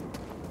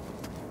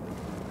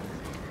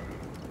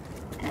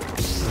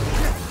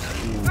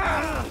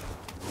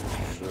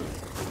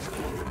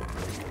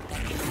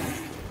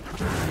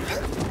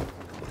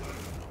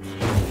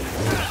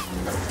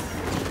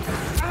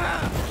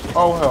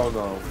 Oh, hell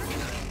no.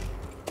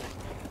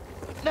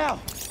 Now!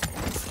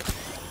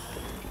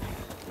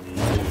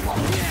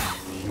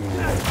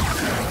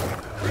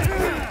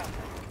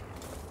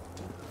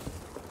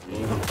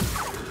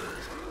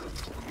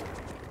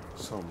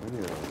 So many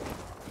of them.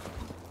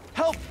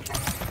 Help!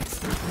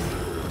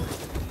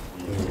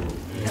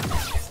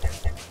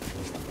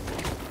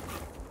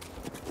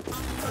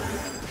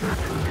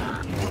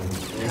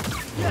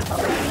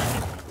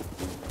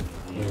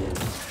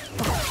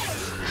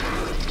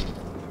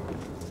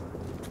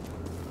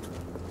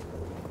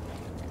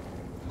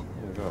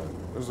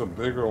 There's a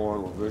bigger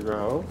one with bigger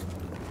health.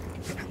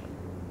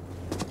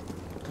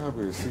 Gotta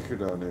be a secret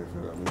down there if I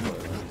got me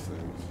like these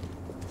things.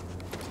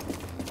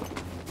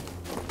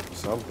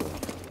 Something.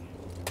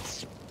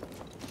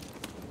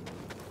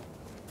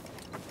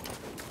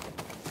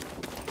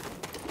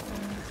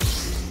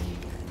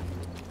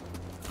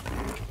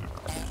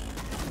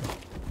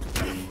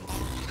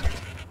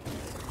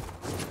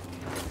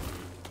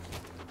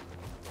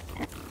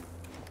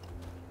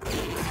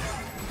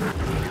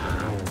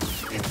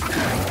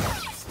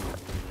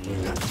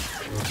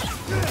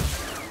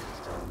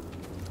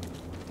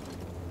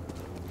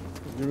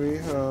 Give me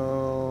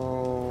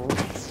help.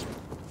 It's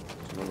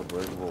another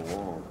breakable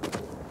wall.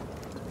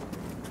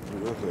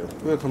 Okay,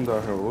 we'll come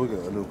down here. We'll get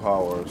a new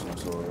power of some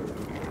sort.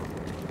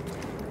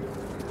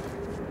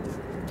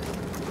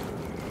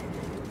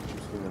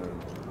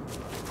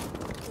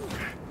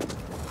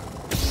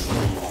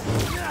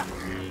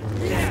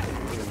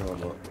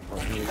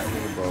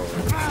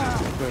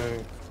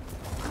 Okay.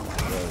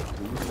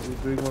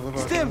 Big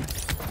motherfucker. Stim!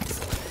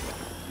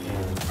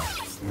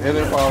 And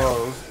it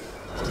follows.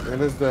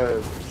 And it's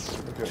dead.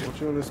 Okay, put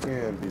you in the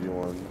scan,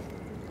 BD1.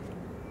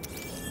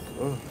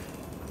 Oh.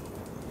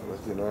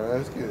 Let's get our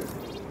ass kicked.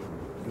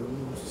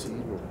 New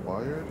seed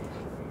required?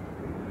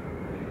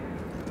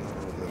 I don't know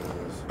what that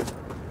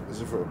is.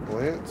 Is it for a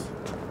plant?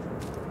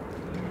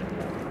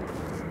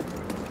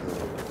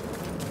 Okay.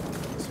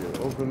 Let's see an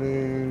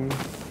opening.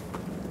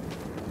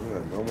 We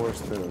got no more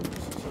stems,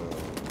 so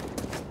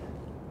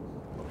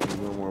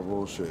no more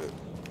bullshit.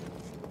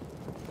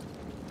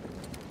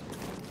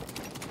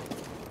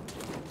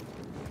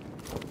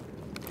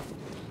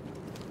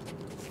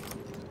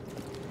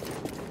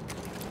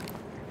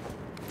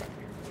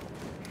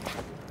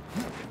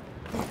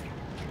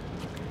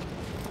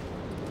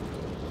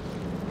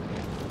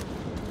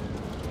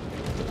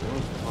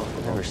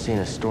 Never seen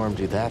a storm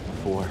do that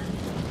before.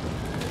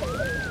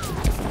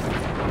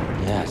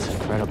 Yeah, it's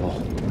incredible.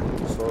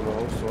 Slow the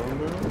whole storm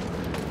down?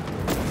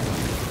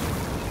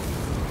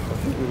 I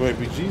think we might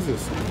be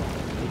Jesus.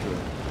 Okay.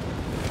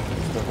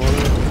 Step on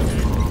it.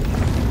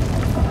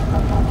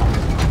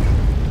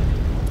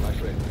 My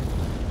friend,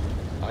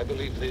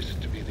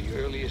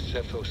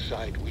 Zeffo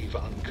site we've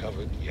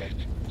uncovered yet,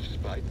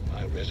 despite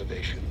my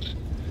reservations.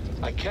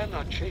 I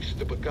cannot chase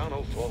the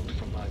Bogano vault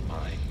from my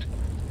mind.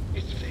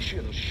 Its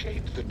visions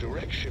shape the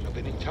direction of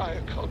an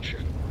entire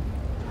culture.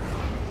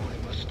 I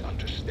must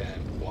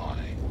understand why.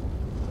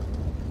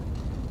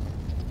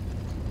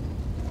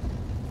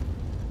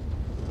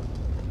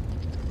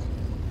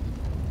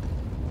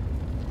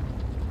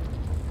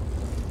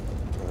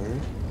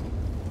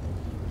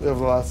 We have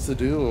lots to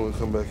do when we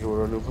come back here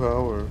with our new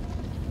power.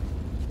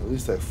 At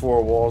least like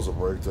 4 walls will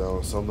break down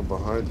and something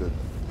behind it.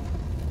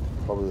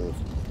 Probably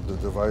the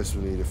device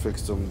we need to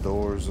fix them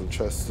doors and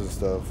chests and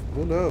stuff.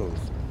 Who knows?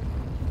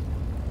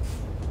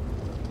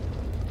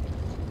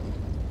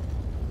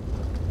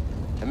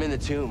 I'm in the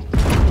tomb.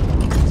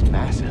 It's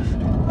massive.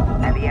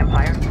 And the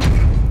Empire?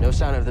 No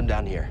sign of them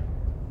down here.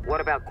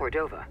 What about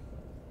Cordova?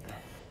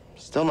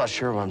 Still not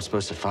sure what I'm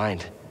supposed to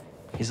find.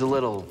 He's a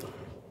little...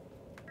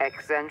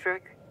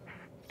 Eccentric?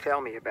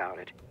 Tell me about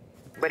it.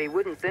 But he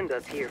wouldn't send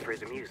us here for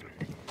his amusement.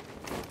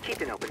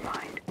 Keep an open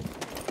mind.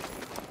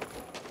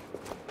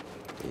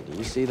 Do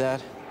you see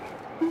that?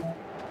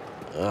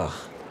 Ugh.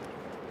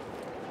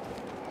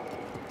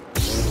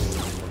 Does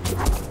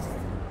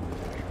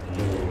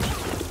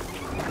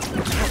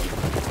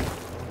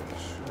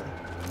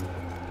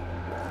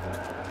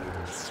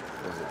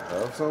it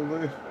have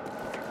something?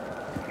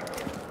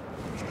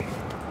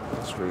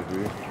 That's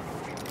creepy.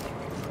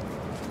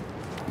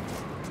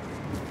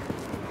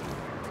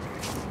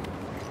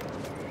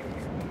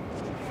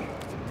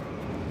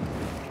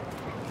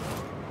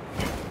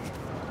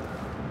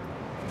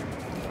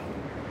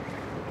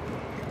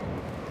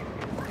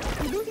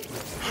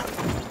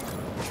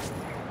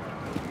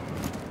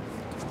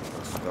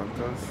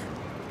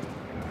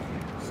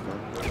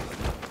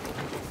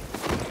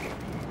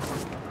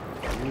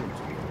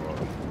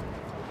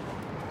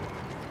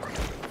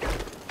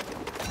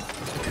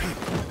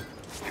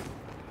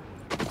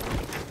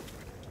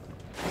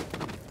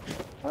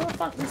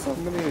 There's so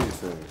many of these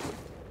things.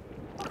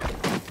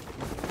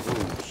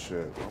 Oh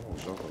shit, I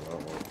almost jumped on that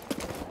one.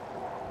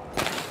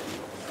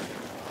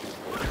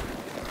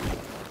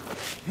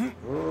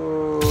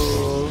 Oh.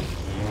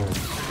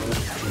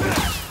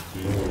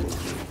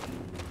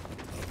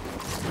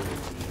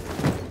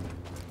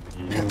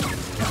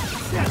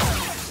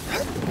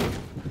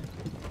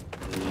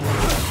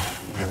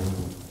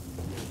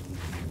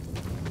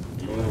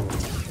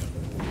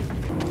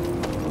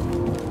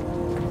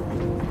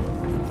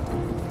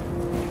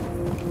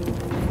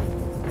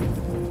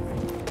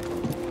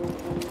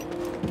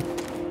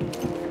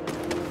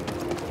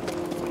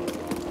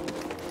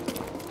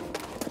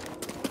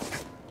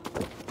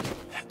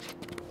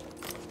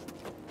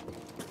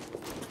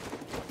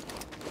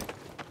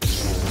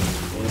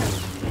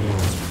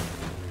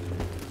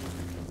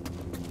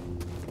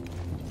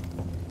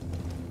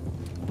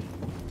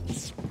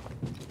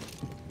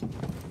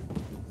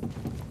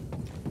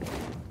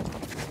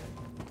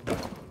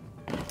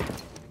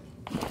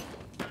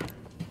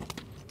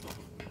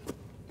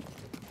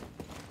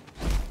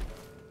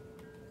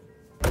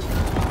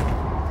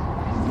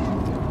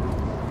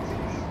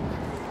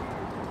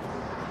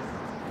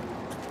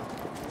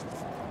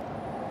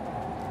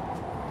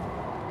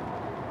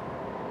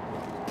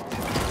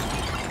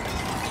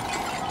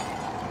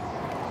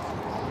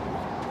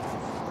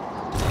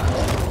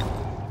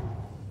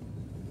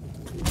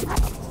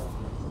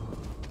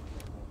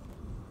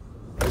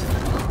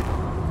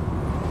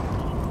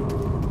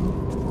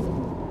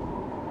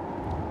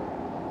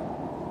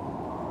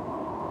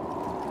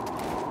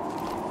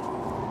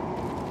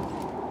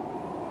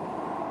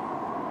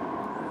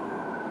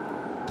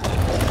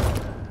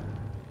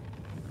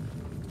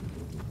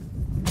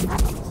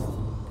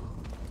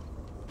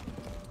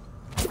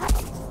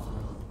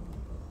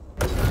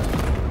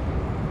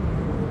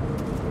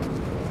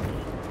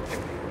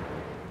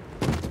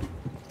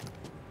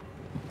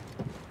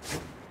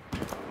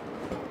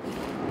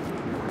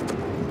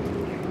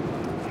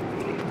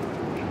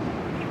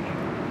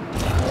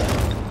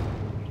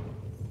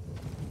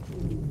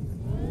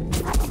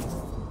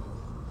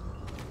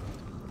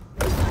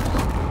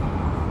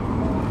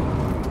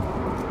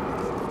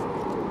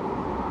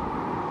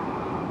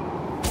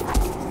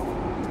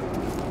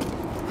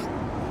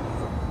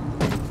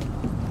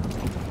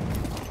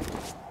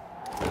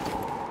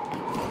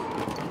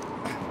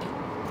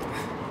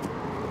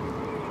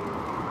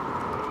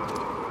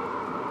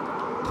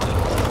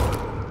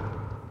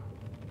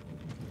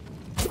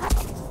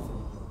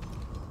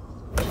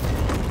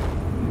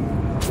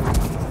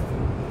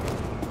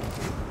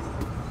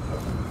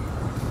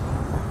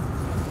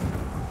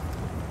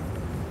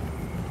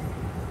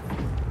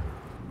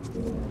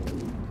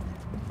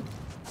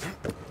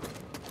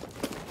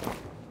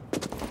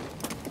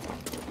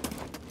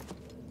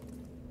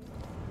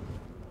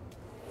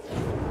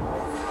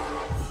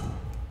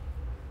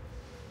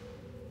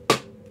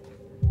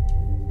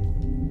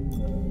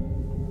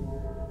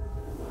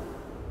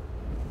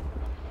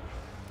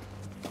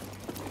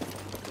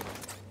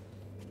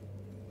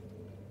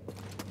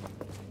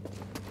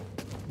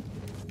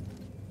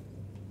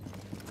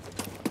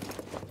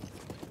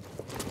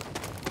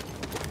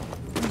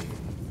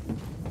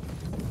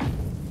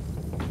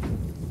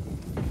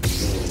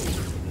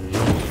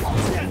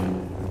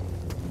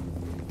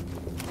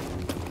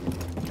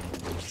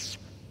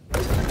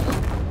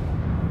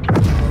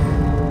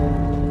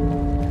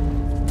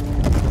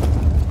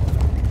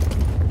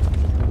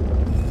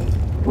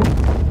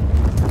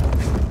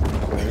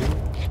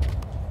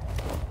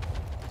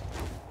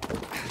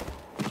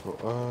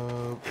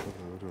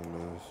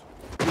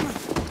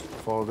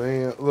 Oh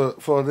damn!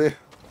 Look for the.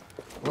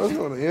 What's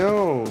going on?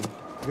 Yo,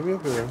 give me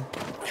up here.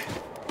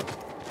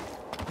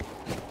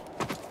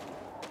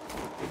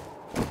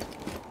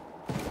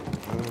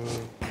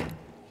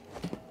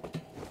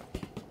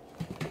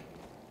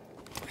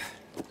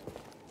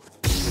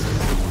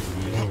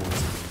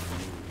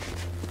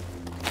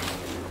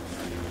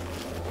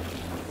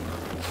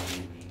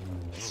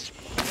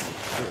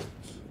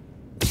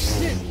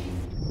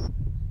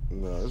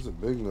 No, it's a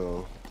big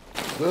no.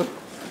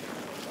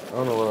 I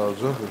don't know what I was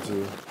jumping to.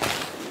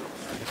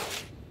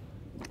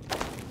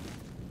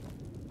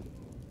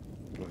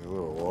 Like a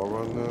little wall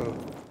run now.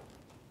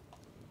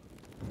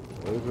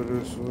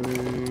 Elevator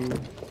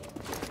swing.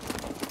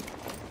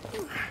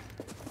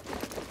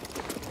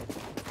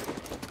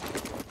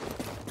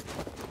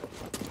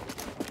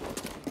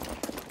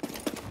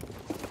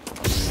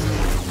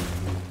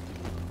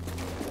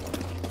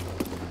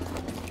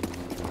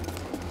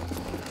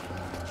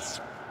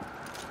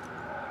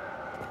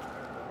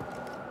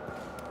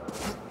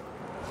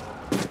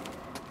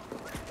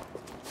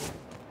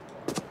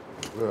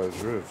 Yeah,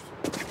 drift.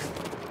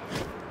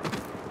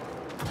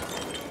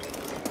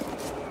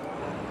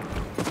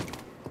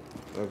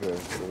 Okay,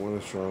 the wind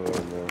is strong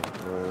right now,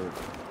 right?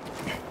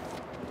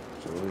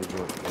 So let me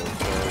jump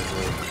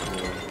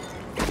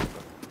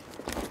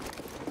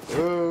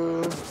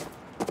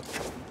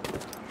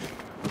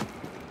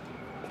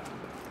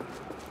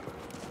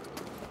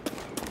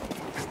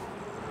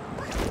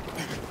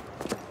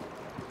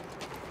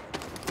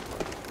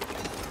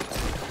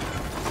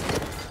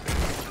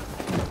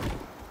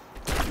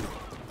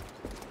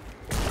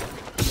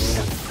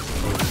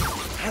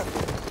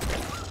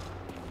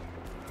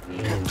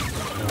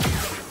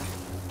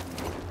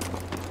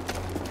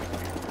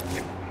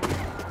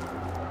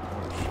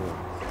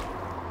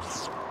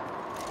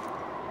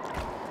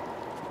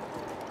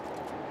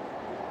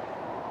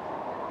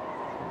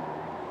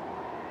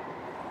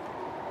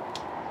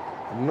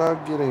I'm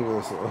not getting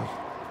this. It's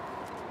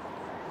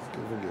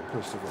gonna get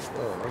pushed to the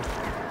floor.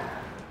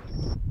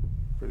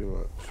 Pretty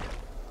much.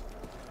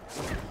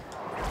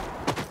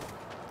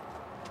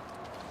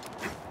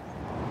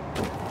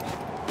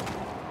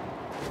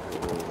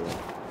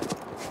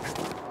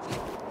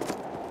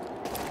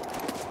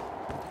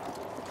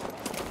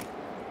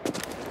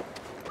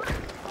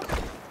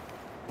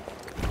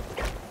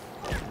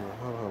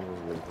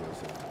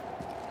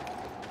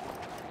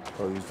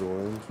 Oh, use the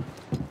wind.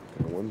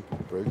 Can the wind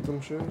break them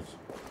shits?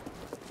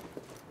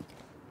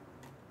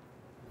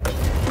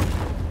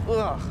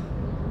 Ugh.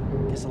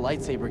 Guess a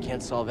lightsaber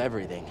can't solve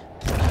everything.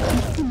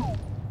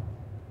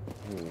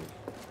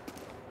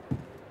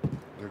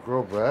 They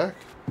grow back?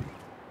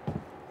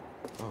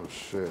 Oh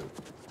shit.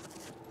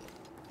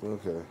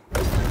 Okay.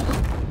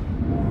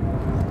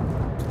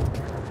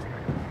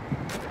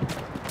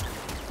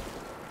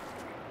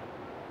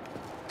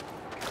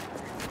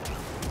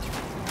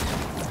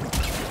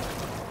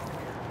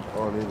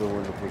 Oh, I need the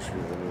one to push me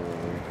anyway.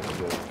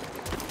 Okay.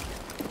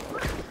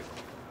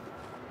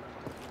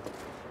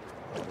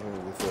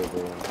 Get that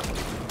down.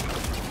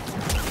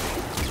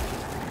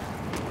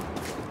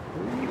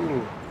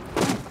 Ooh.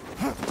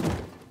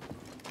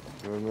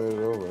 I made it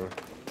over.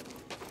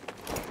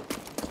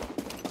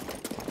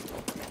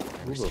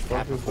 Who the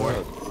fuck is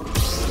that?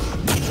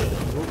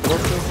 What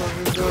the fuck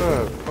is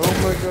that? Oh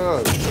my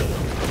god.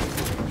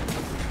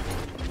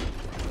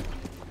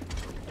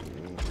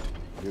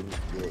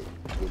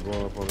 Get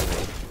blown up on the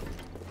head.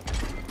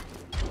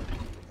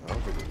 I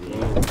don't think it's good.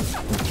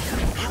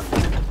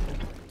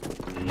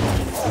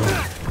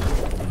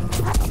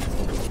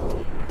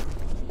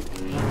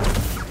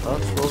 I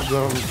slowed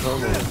down the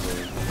tunnel.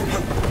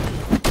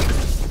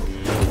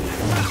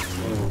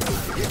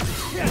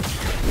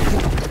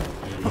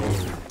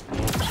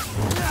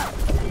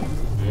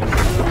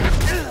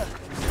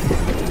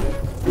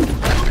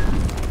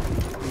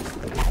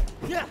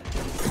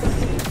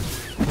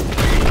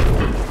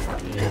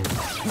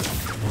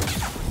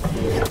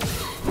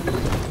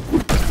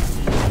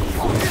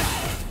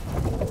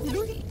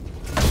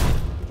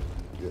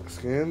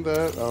 Scan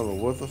that. I don't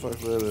know what the fuck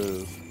that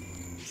is.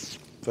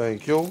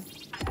 Thank you.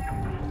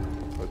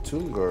 A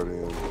Tomb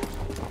Guardian.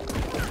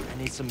 I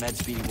need some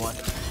meds, BD1.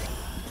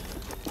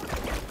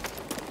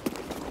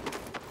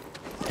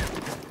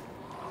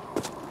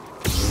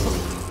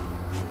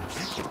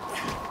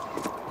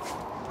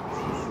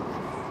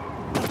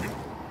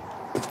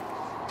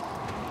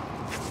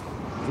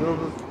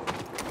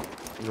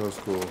 You know, it's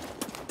cool.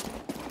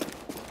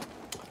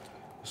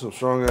 Some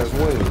strong ass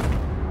wind.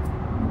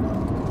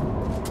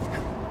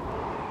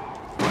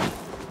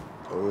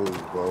 Oh, it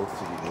is both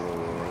to be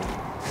doing it.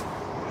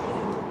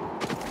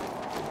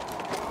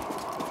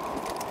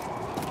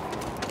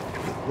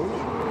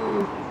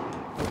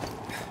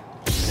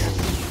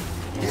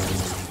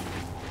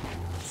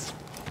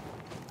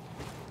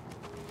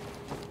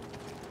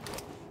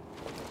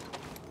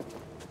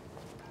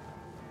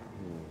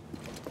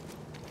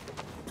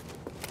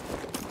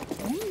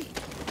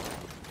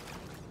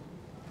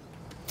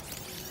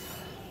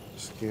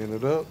 Scan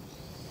it up.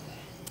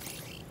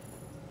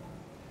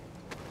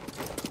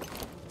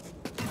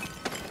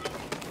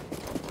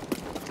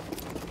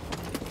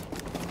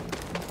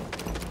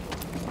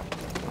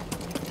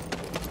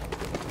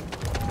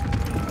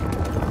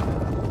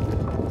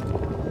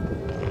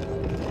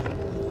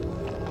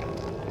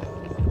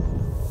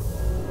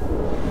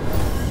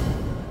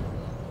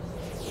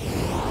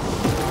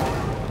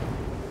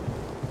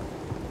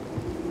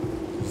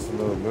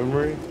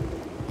 memory?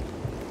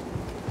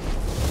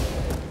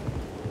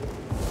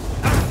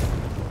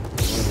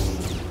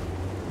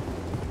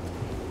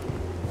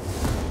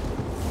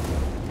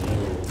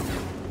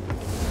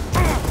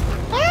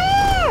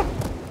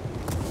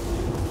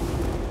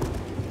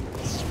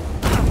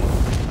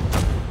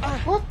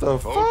 What the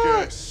fuck?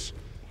 Focus.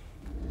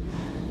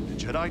 The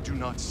Jedi do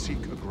not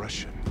seek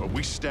aggression, but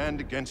we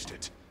stand against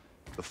it.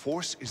 The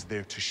Force is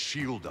there to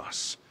shield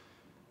us.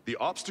 The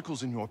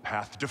obstacles in your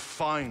path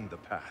define the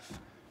path.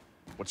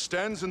 What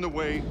stands in the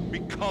way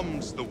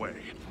becomes the way.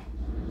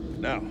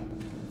 Now,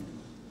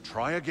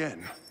 try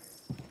again.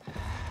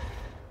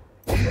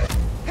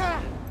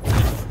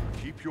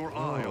 Keep your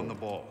eye on the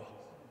ball.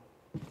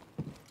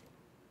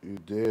 You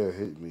dare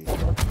hit me.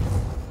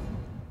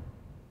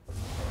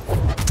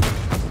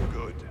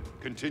 Good.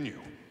 Continue.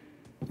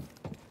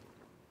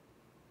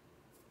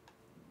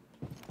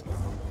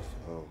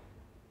 Oh.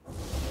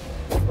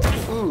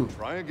 Ooh.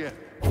 Try again.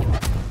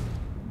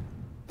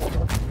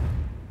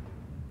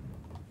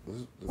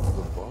 This is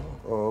the ball?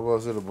 Oh, I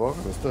was about to say the ball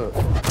kind of stuck.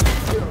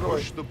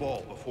 Push the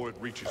ball before it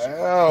reaches you.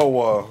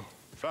 Ow.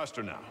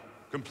 Faster now.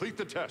 Complete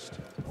the test.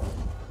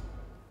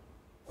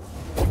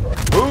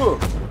 Ooh.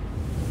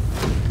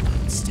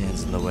 What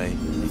stands in the way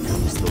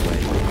becomes the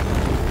way.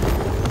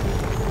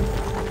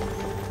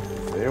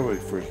 There we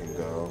freaking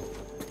go.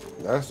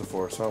 That's the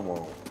Force I'm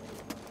on.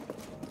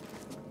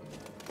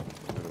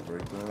 Gonna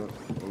break that.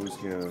 Who's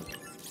gonna?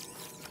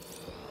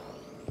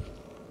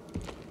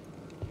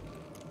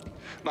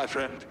 My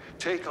friend,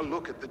 take a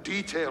look at the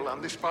detail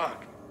on this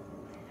bark.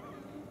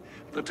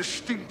 The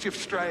distinctive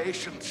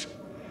striations.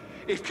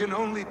 It can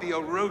only be a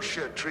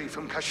Rocha tree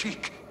from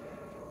Kashyyyk.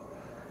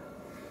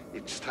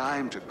 It's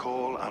time to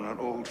call on an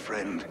old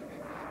friend.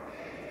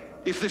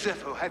 If the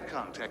Zeffo had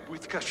contact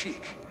with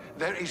Kashyyyk,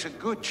 there is a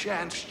good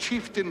chance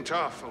Chieftain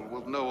Tarful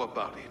will know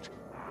about it.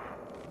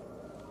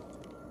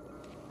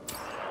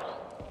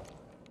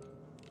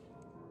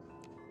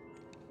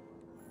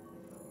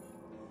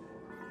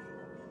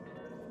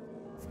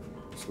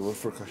 Let's go look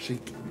for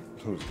Kashyyyk.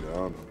 Who's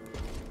gone?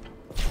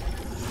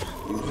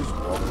 You just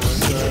walking like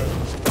that?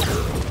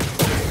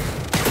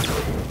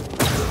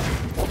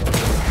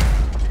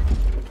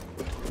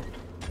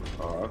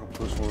 Oh, I can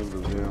push one of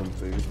the damn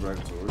things back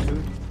towards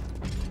it.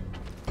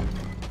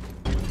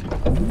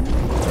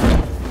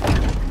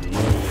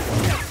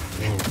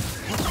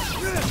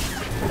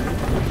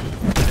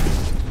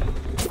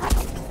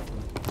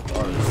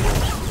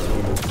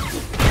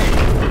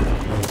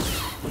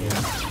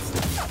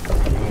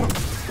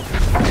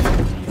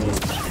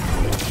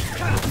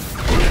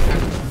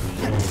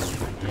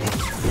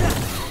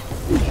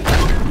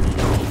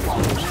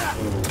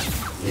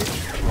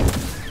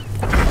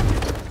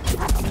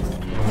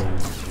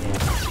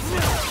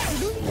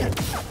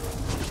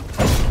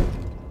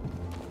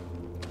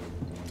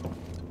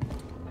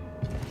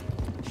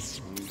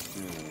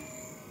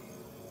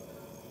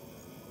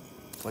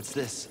 What's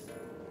this?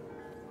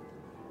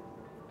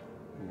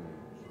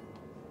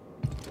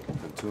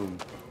 The tomb.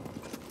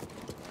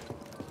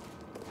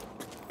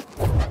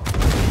 I've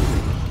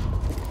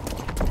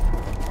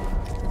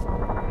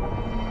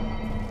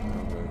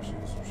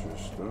actually some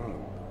shit done.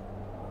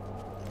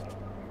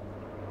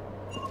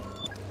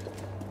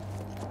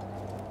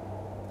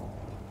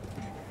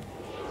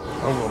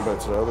 I'm going back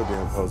to the other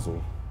damn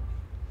puzzle.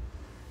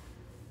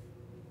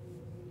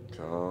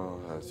 Kyle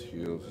has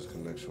healed his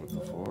connection with the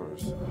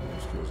Force.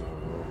 Skills of the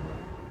world.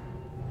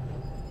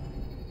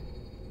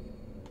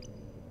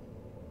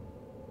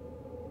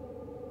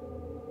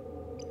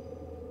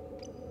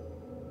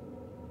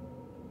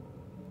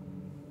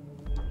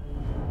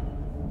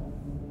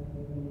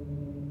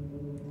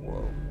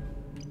 Whoa.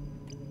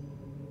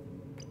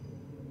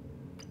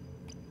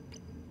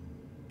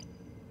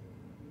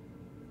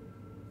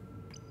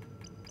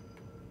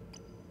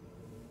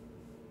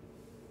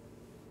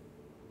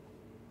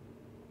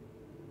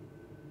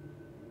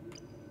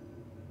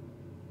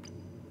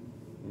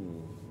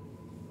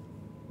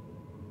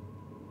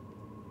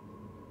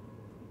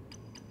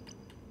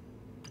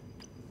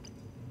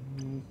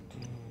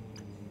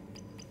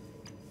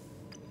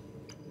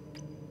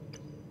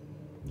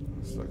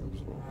 Let's stack up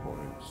some more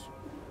points.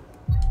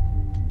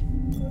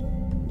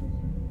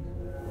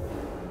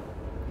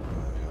 I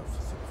have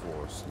the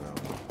Force now.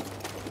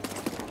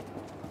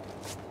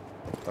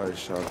 I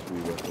shall be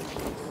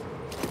recognized.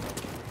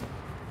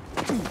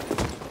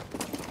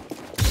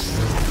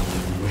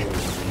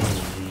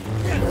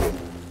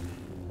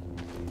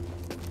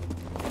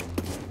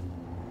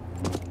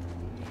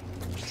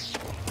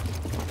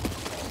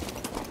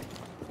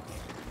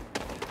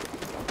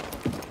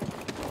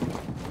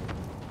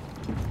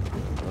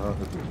 I have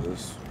to do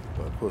this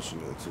by pushing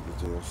it to the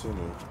damn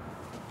center.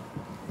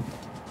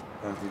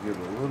 I have to give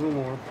it a little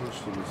more push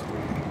to this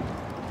thing.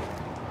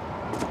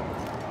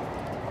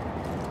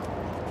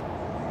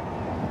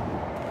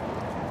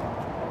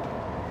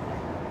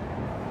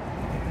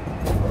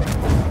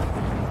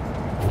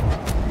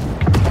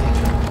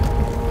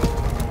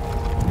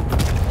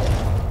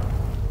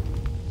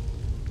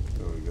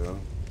 There we go.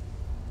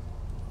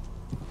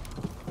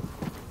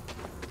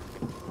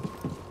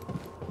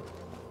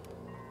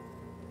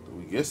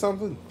 get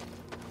something?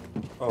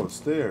 Oh, it's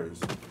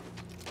stairs.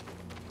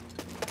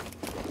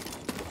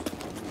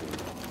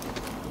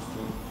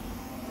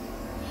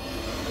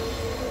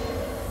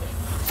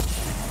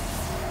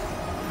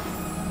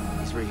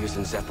 These were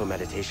using Zeffo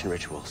meditation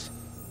rituals.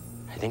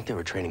 I think they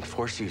were training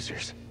Force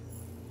users.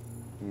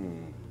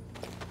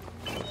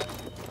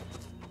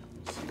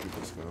 Secret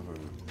discovered.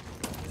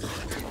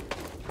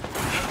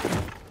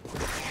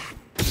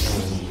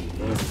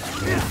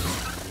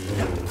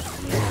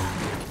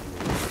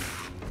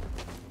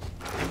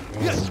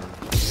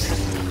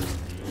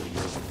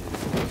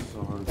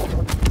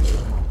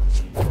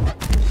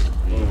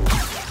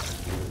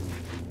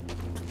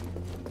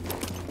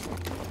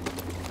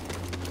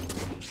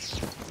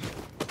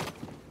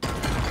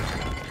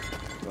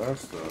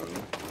 That's done.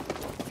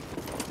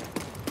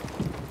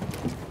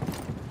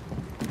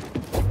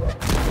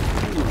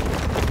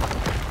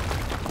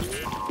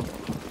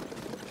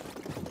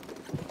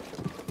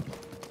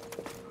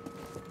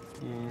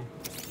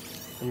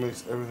 It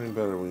makes everything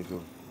better when you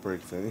can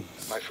break things.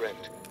 My friend,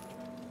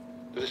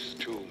 this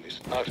tomb is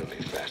utterly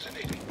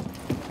fascinating.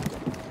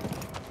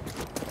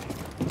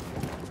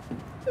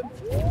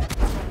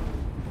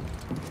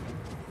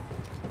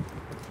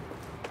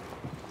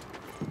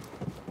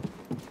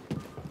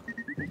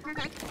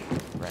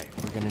 Right,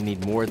 we're gonna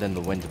need more than the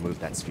wind to move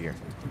that sphere.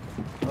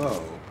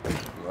 Oh,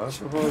 well, I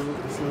suppose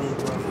it's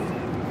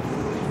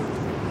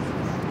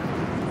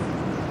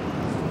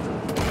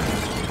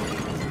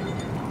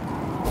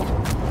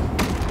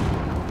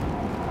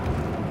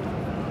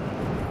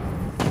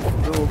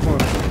double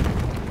punch.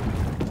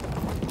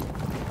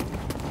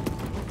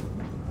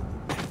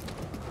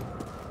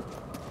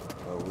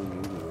 Oh, we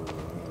need it over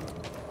there.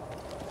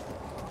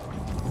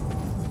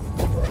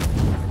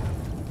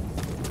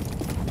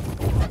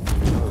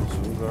 Oh, so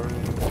we've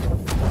already done.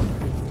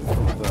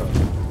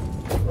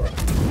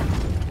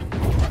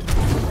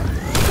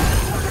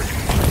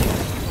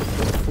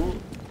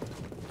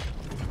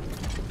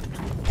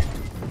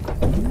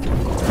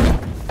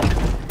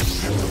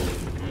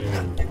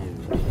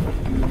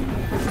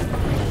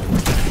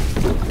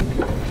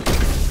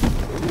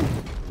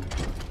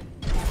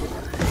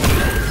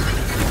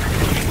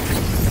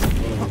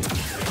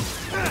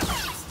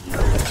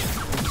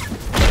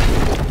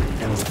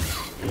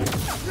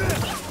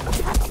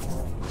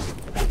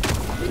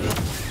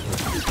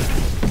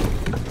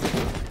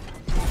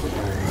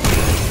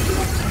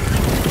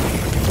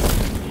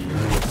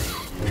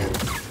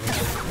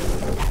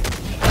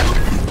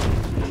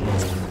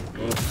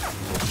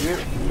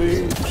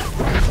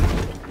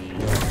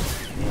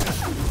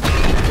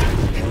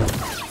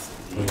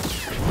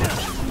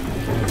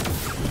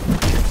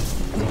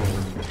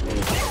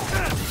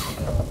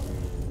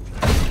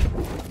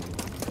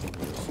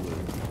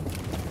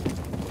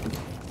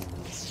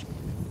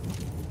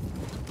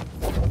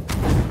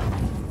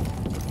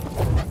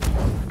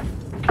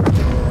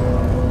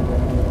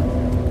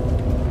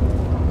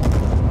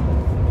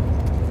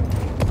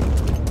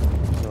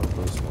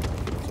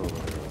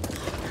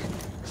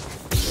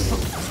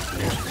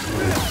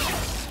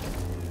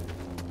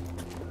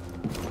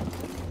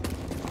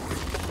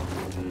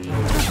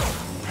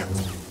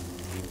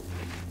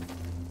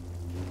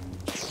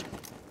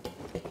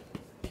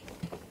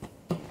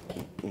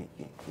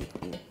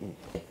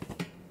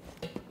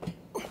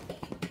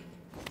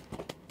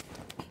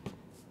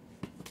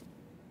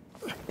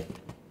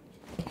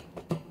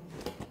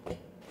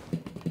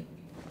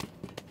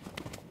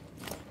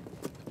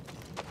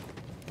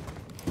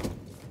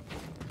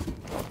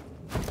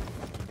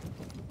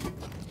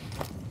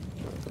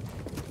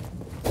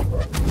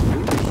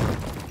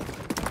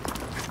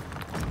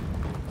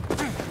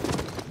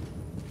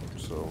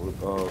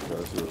 Oh, okay,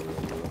 I see what we're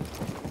gonna do.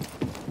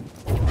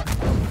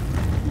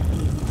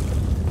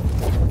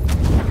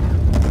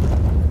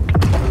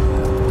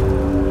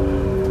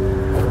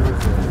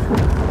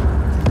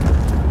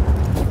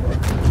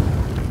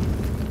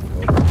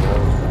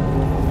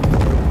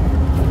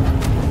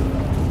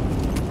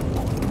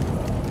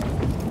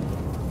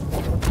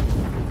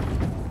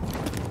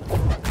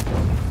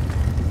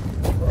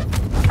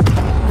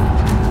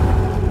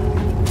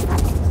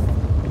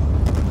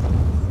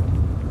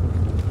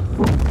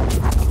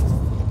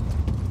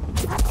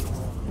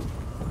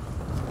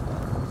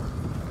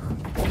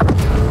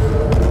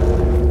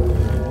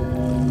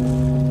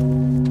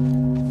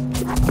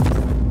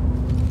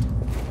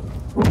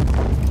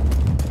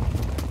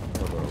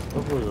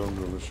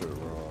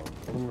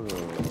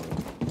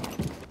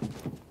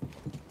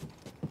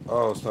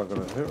 Oh, it's not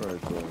gonna hit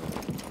right there.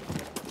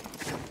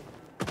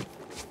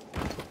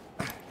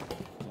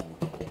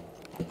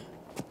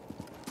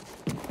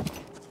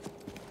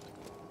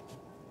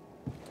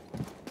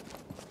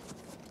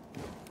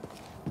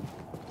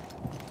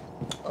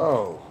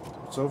 Oh,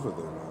 it's over there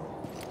now.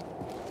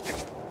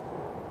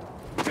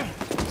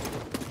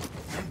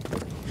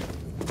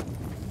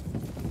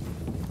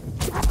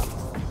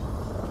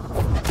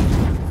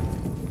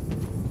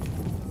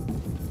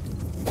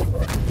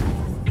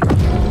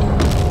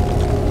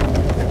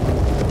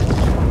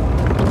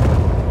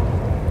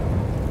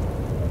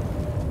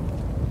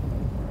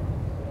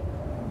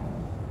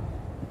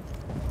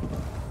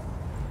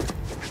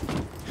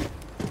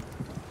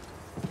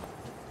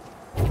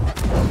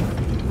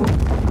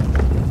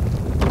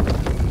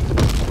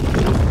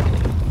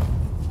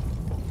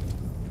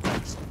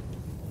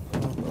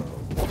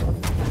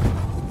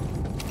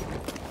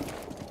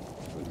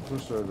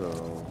 go.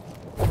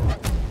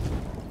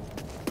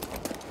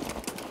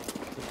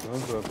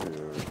 What's up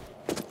here?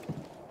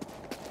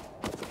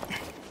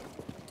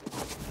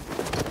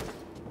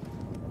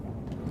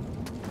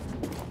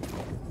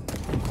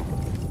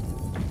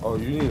 Oh,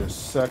 you need a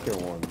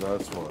second one.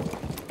 That's why.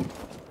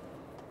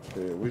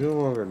 Okay, we no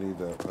longer need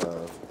that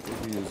path. We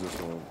can use this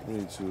one. We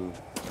need to.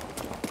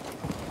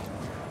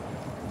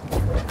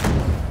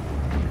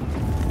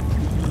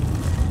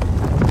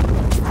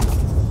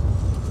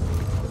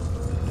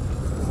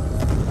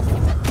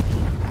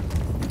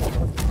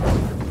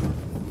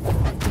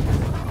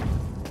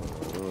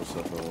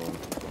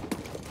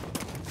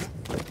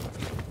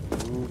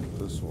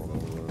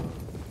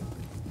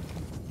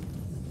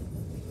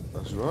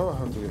 Do I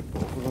have to get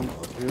both of them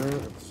up here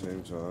at the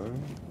same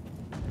time?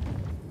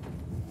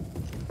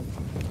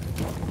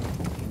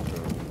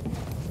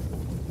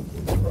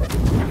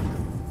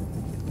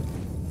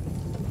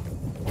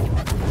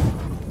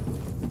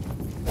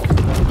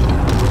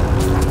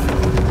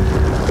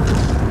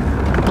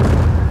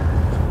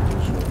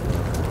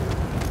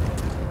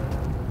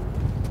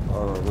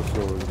 Oh no, let's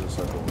go with the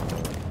second one.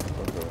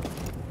 Okay.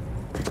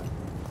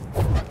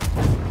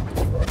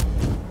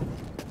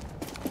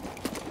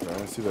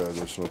 I see that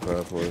additional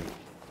pathway.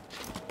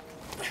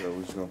 So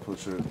we're just gonna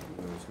push it and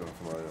it's gonna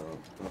fly out.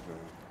 Okay.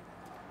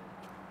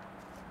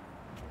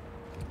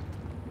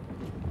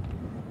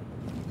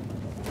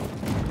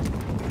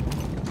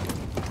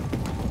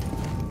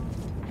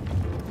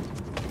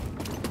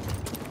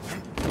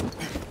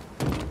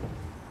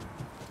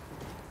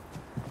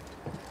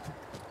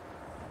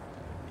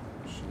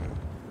 Shit.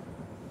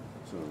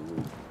 So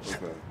loop.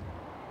 Okay.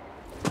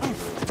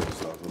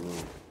 Stop the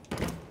loop.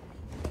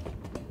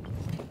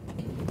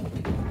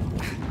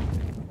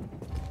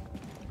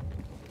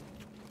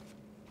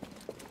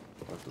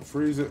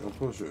 Freeze it and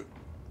push it.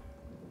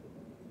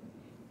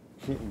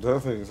 That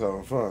thing is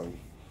having fun.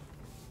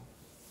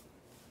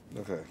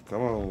 Okay,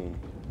 come on.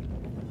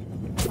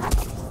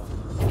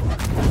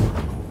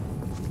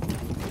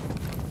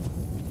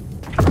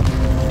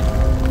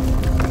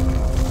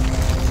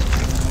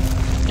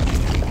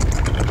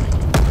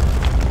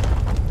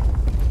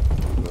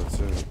 That's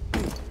it.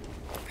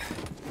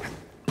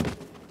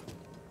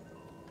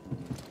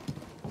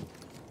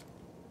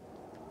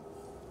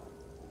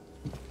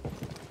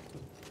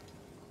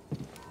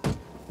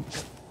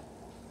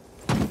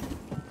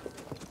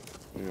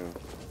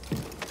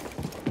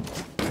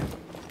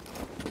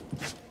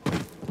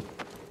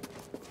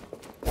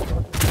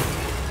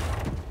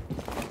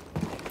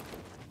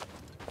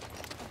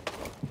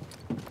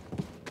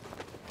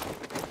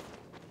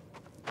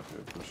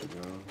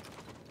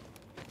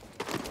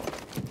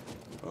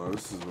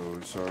 This is where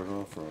we started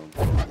off from.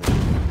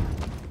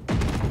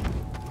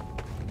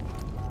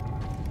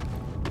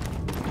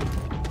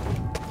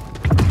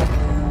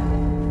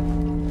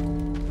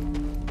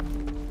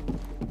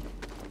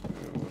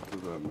 What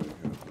did that make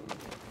happen?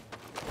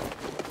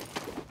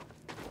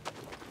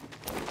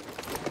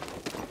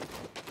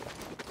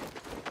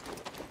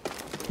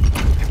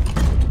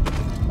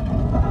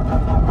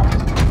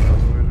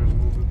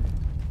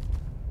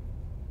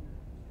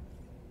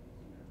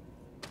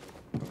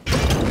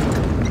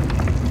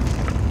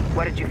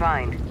 What did you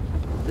find?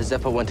 The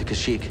Zeffo went to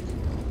Kashyyyk.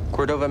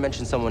 Cordova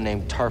mentioned someone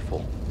named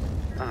Tarful.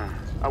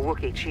 A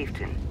Wookiee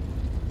chieftain.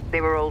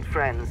 They were old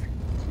friends.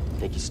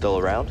 Think he's still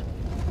around?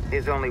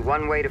 There's only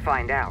one way to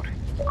find out.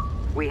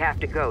 We have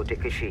to go to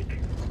Kashyyyk.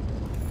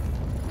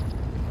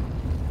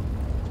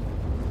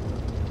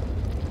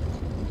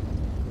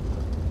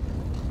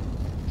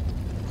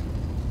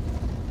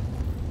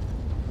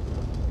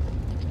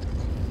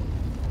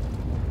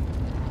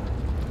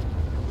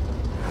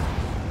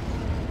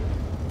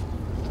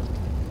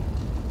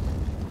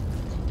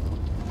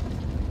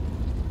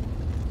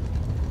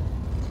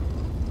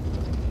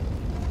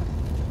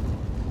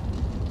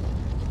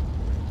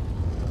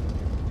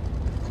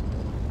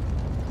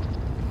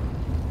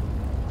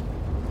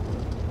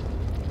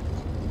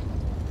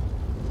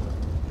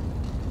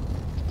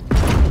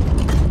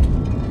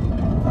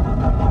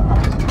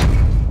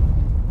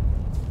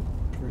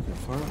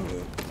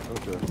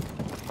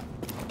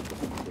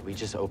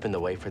 Just open the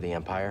way for the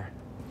Empire?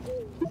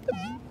 To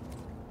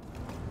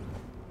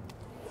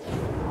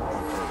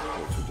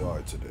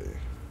die today.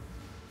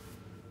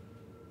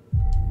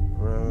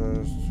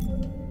 Rest.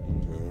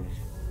 Okay.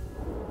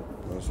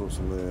 Let's whoop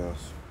somebody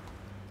else.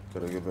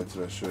 Gotta get back to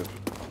that ship.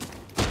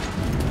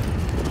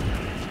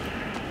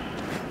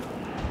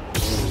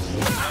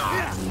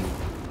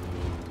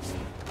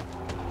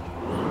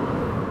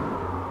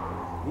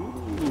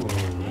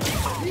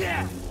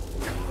 Yeah!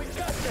 We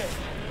got this!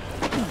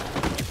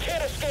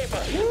 Can't escape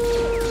us!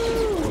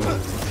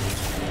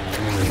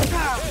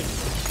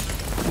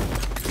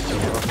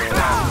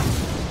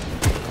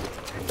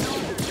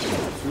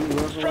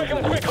 Strike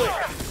him quickly!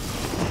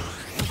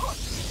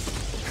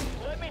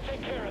 Let me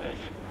take care of this.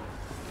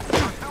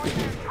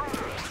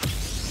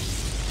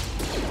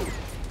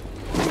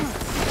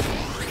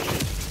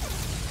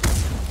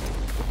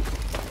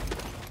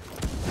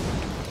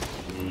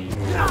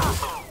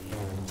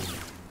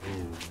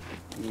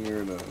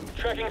 You're done.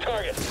 Tracking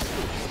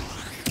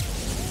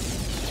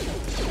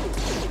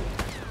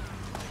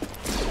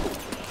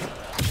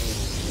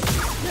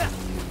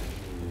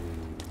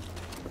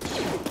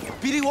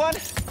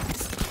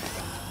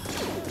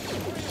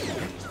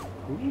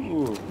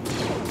Ooh.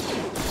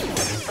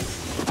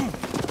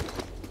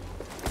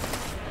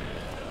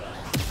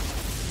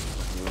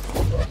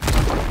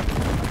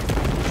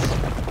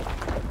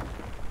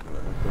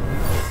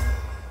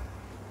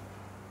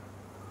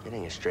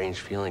 Getting a strange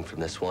feeling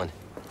from this one.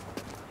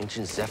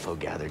 Ancient Zeffo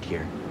gathered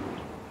here.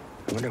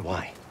 I wonder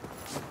why.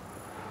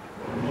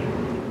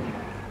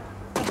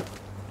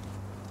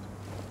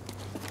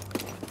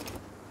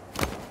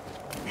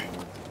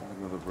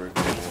 Another break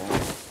in the wall.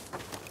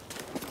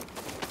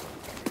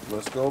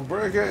 Let's go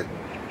break it.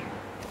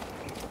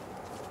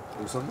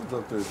 There's something's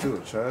up there too. A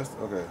chest?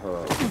 Okay, hold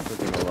on. I'm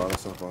picking a lot of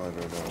stuff behind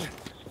right now.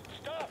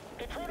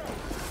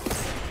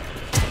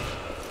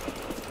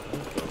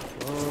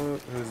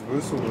 His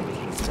whistle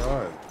in the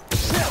sky.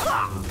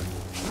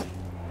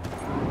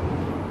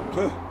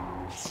 Okay,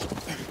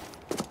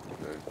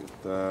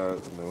 get that.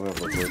 And then we have a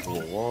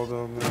breakable wall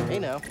down there. Hey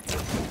now.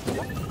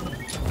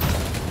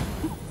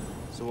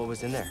 So what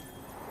was in there?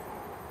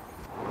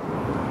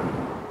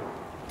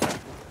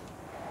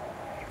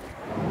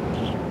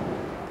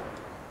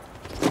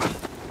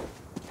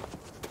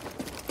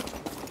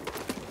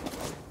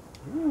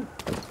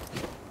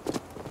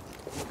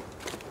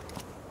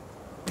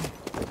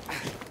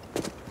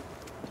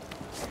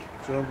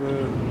 Jump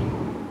in.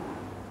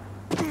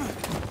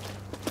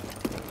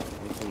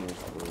 What's in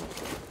this place?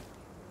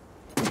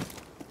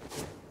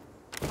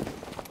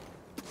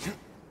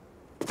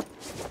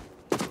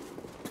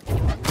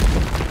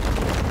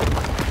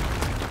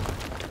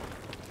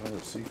 Is that a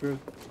secret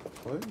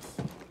place?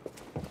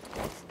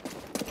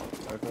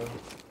 Echo?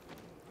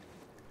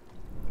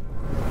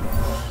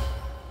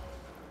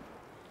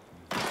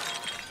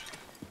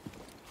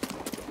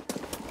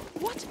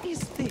 What is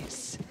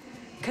this?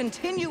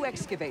 Continue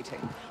excavating.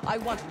 I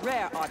want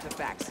rare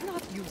artifacts,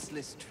 not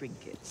useless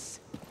trinkets.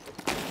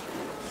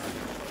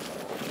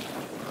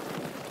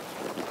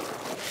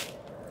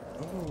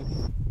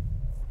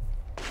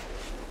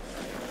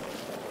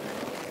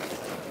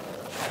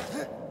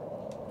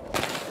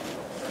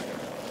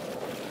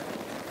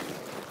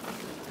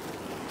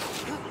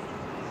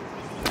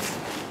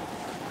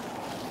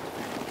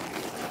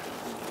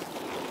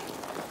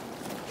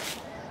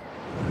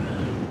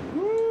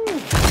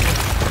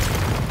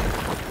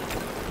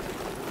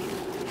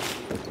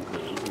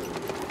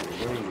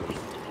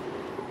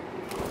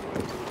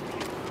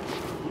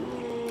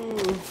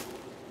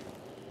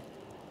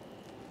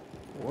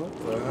 What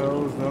the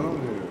hell is down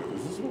here?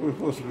 Is this where we're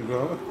supposed to be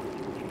going?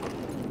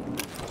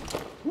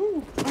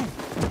 Woo.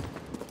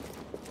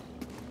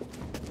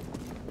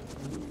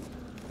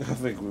 I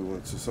think we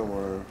went to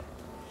somewhere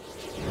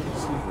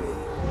secret.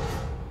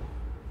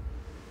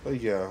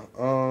 But yeah,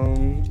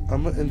 I'm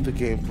gonna end the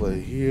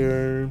gameplay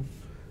here.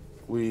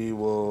 We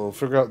will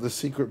figure out the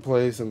secret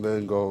place and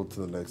then go to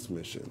the next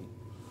mission.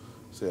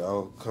 So yeah,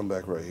 I'll come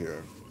back right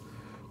here.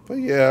 But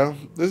yeah,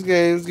 this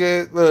game's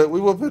good. Look, we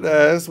whooping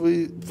ass.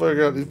 We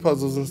figure out these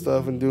puzzles and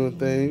stuff and doing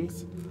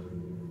things.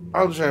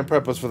 I'm trying to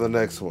prep us for the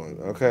next one,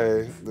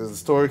 okay? The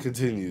story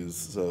continues,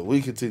 so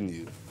we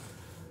continue.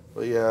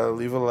 But yeah,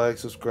 leave a like,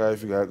 subscribe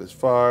if you got this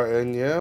far, and yeah.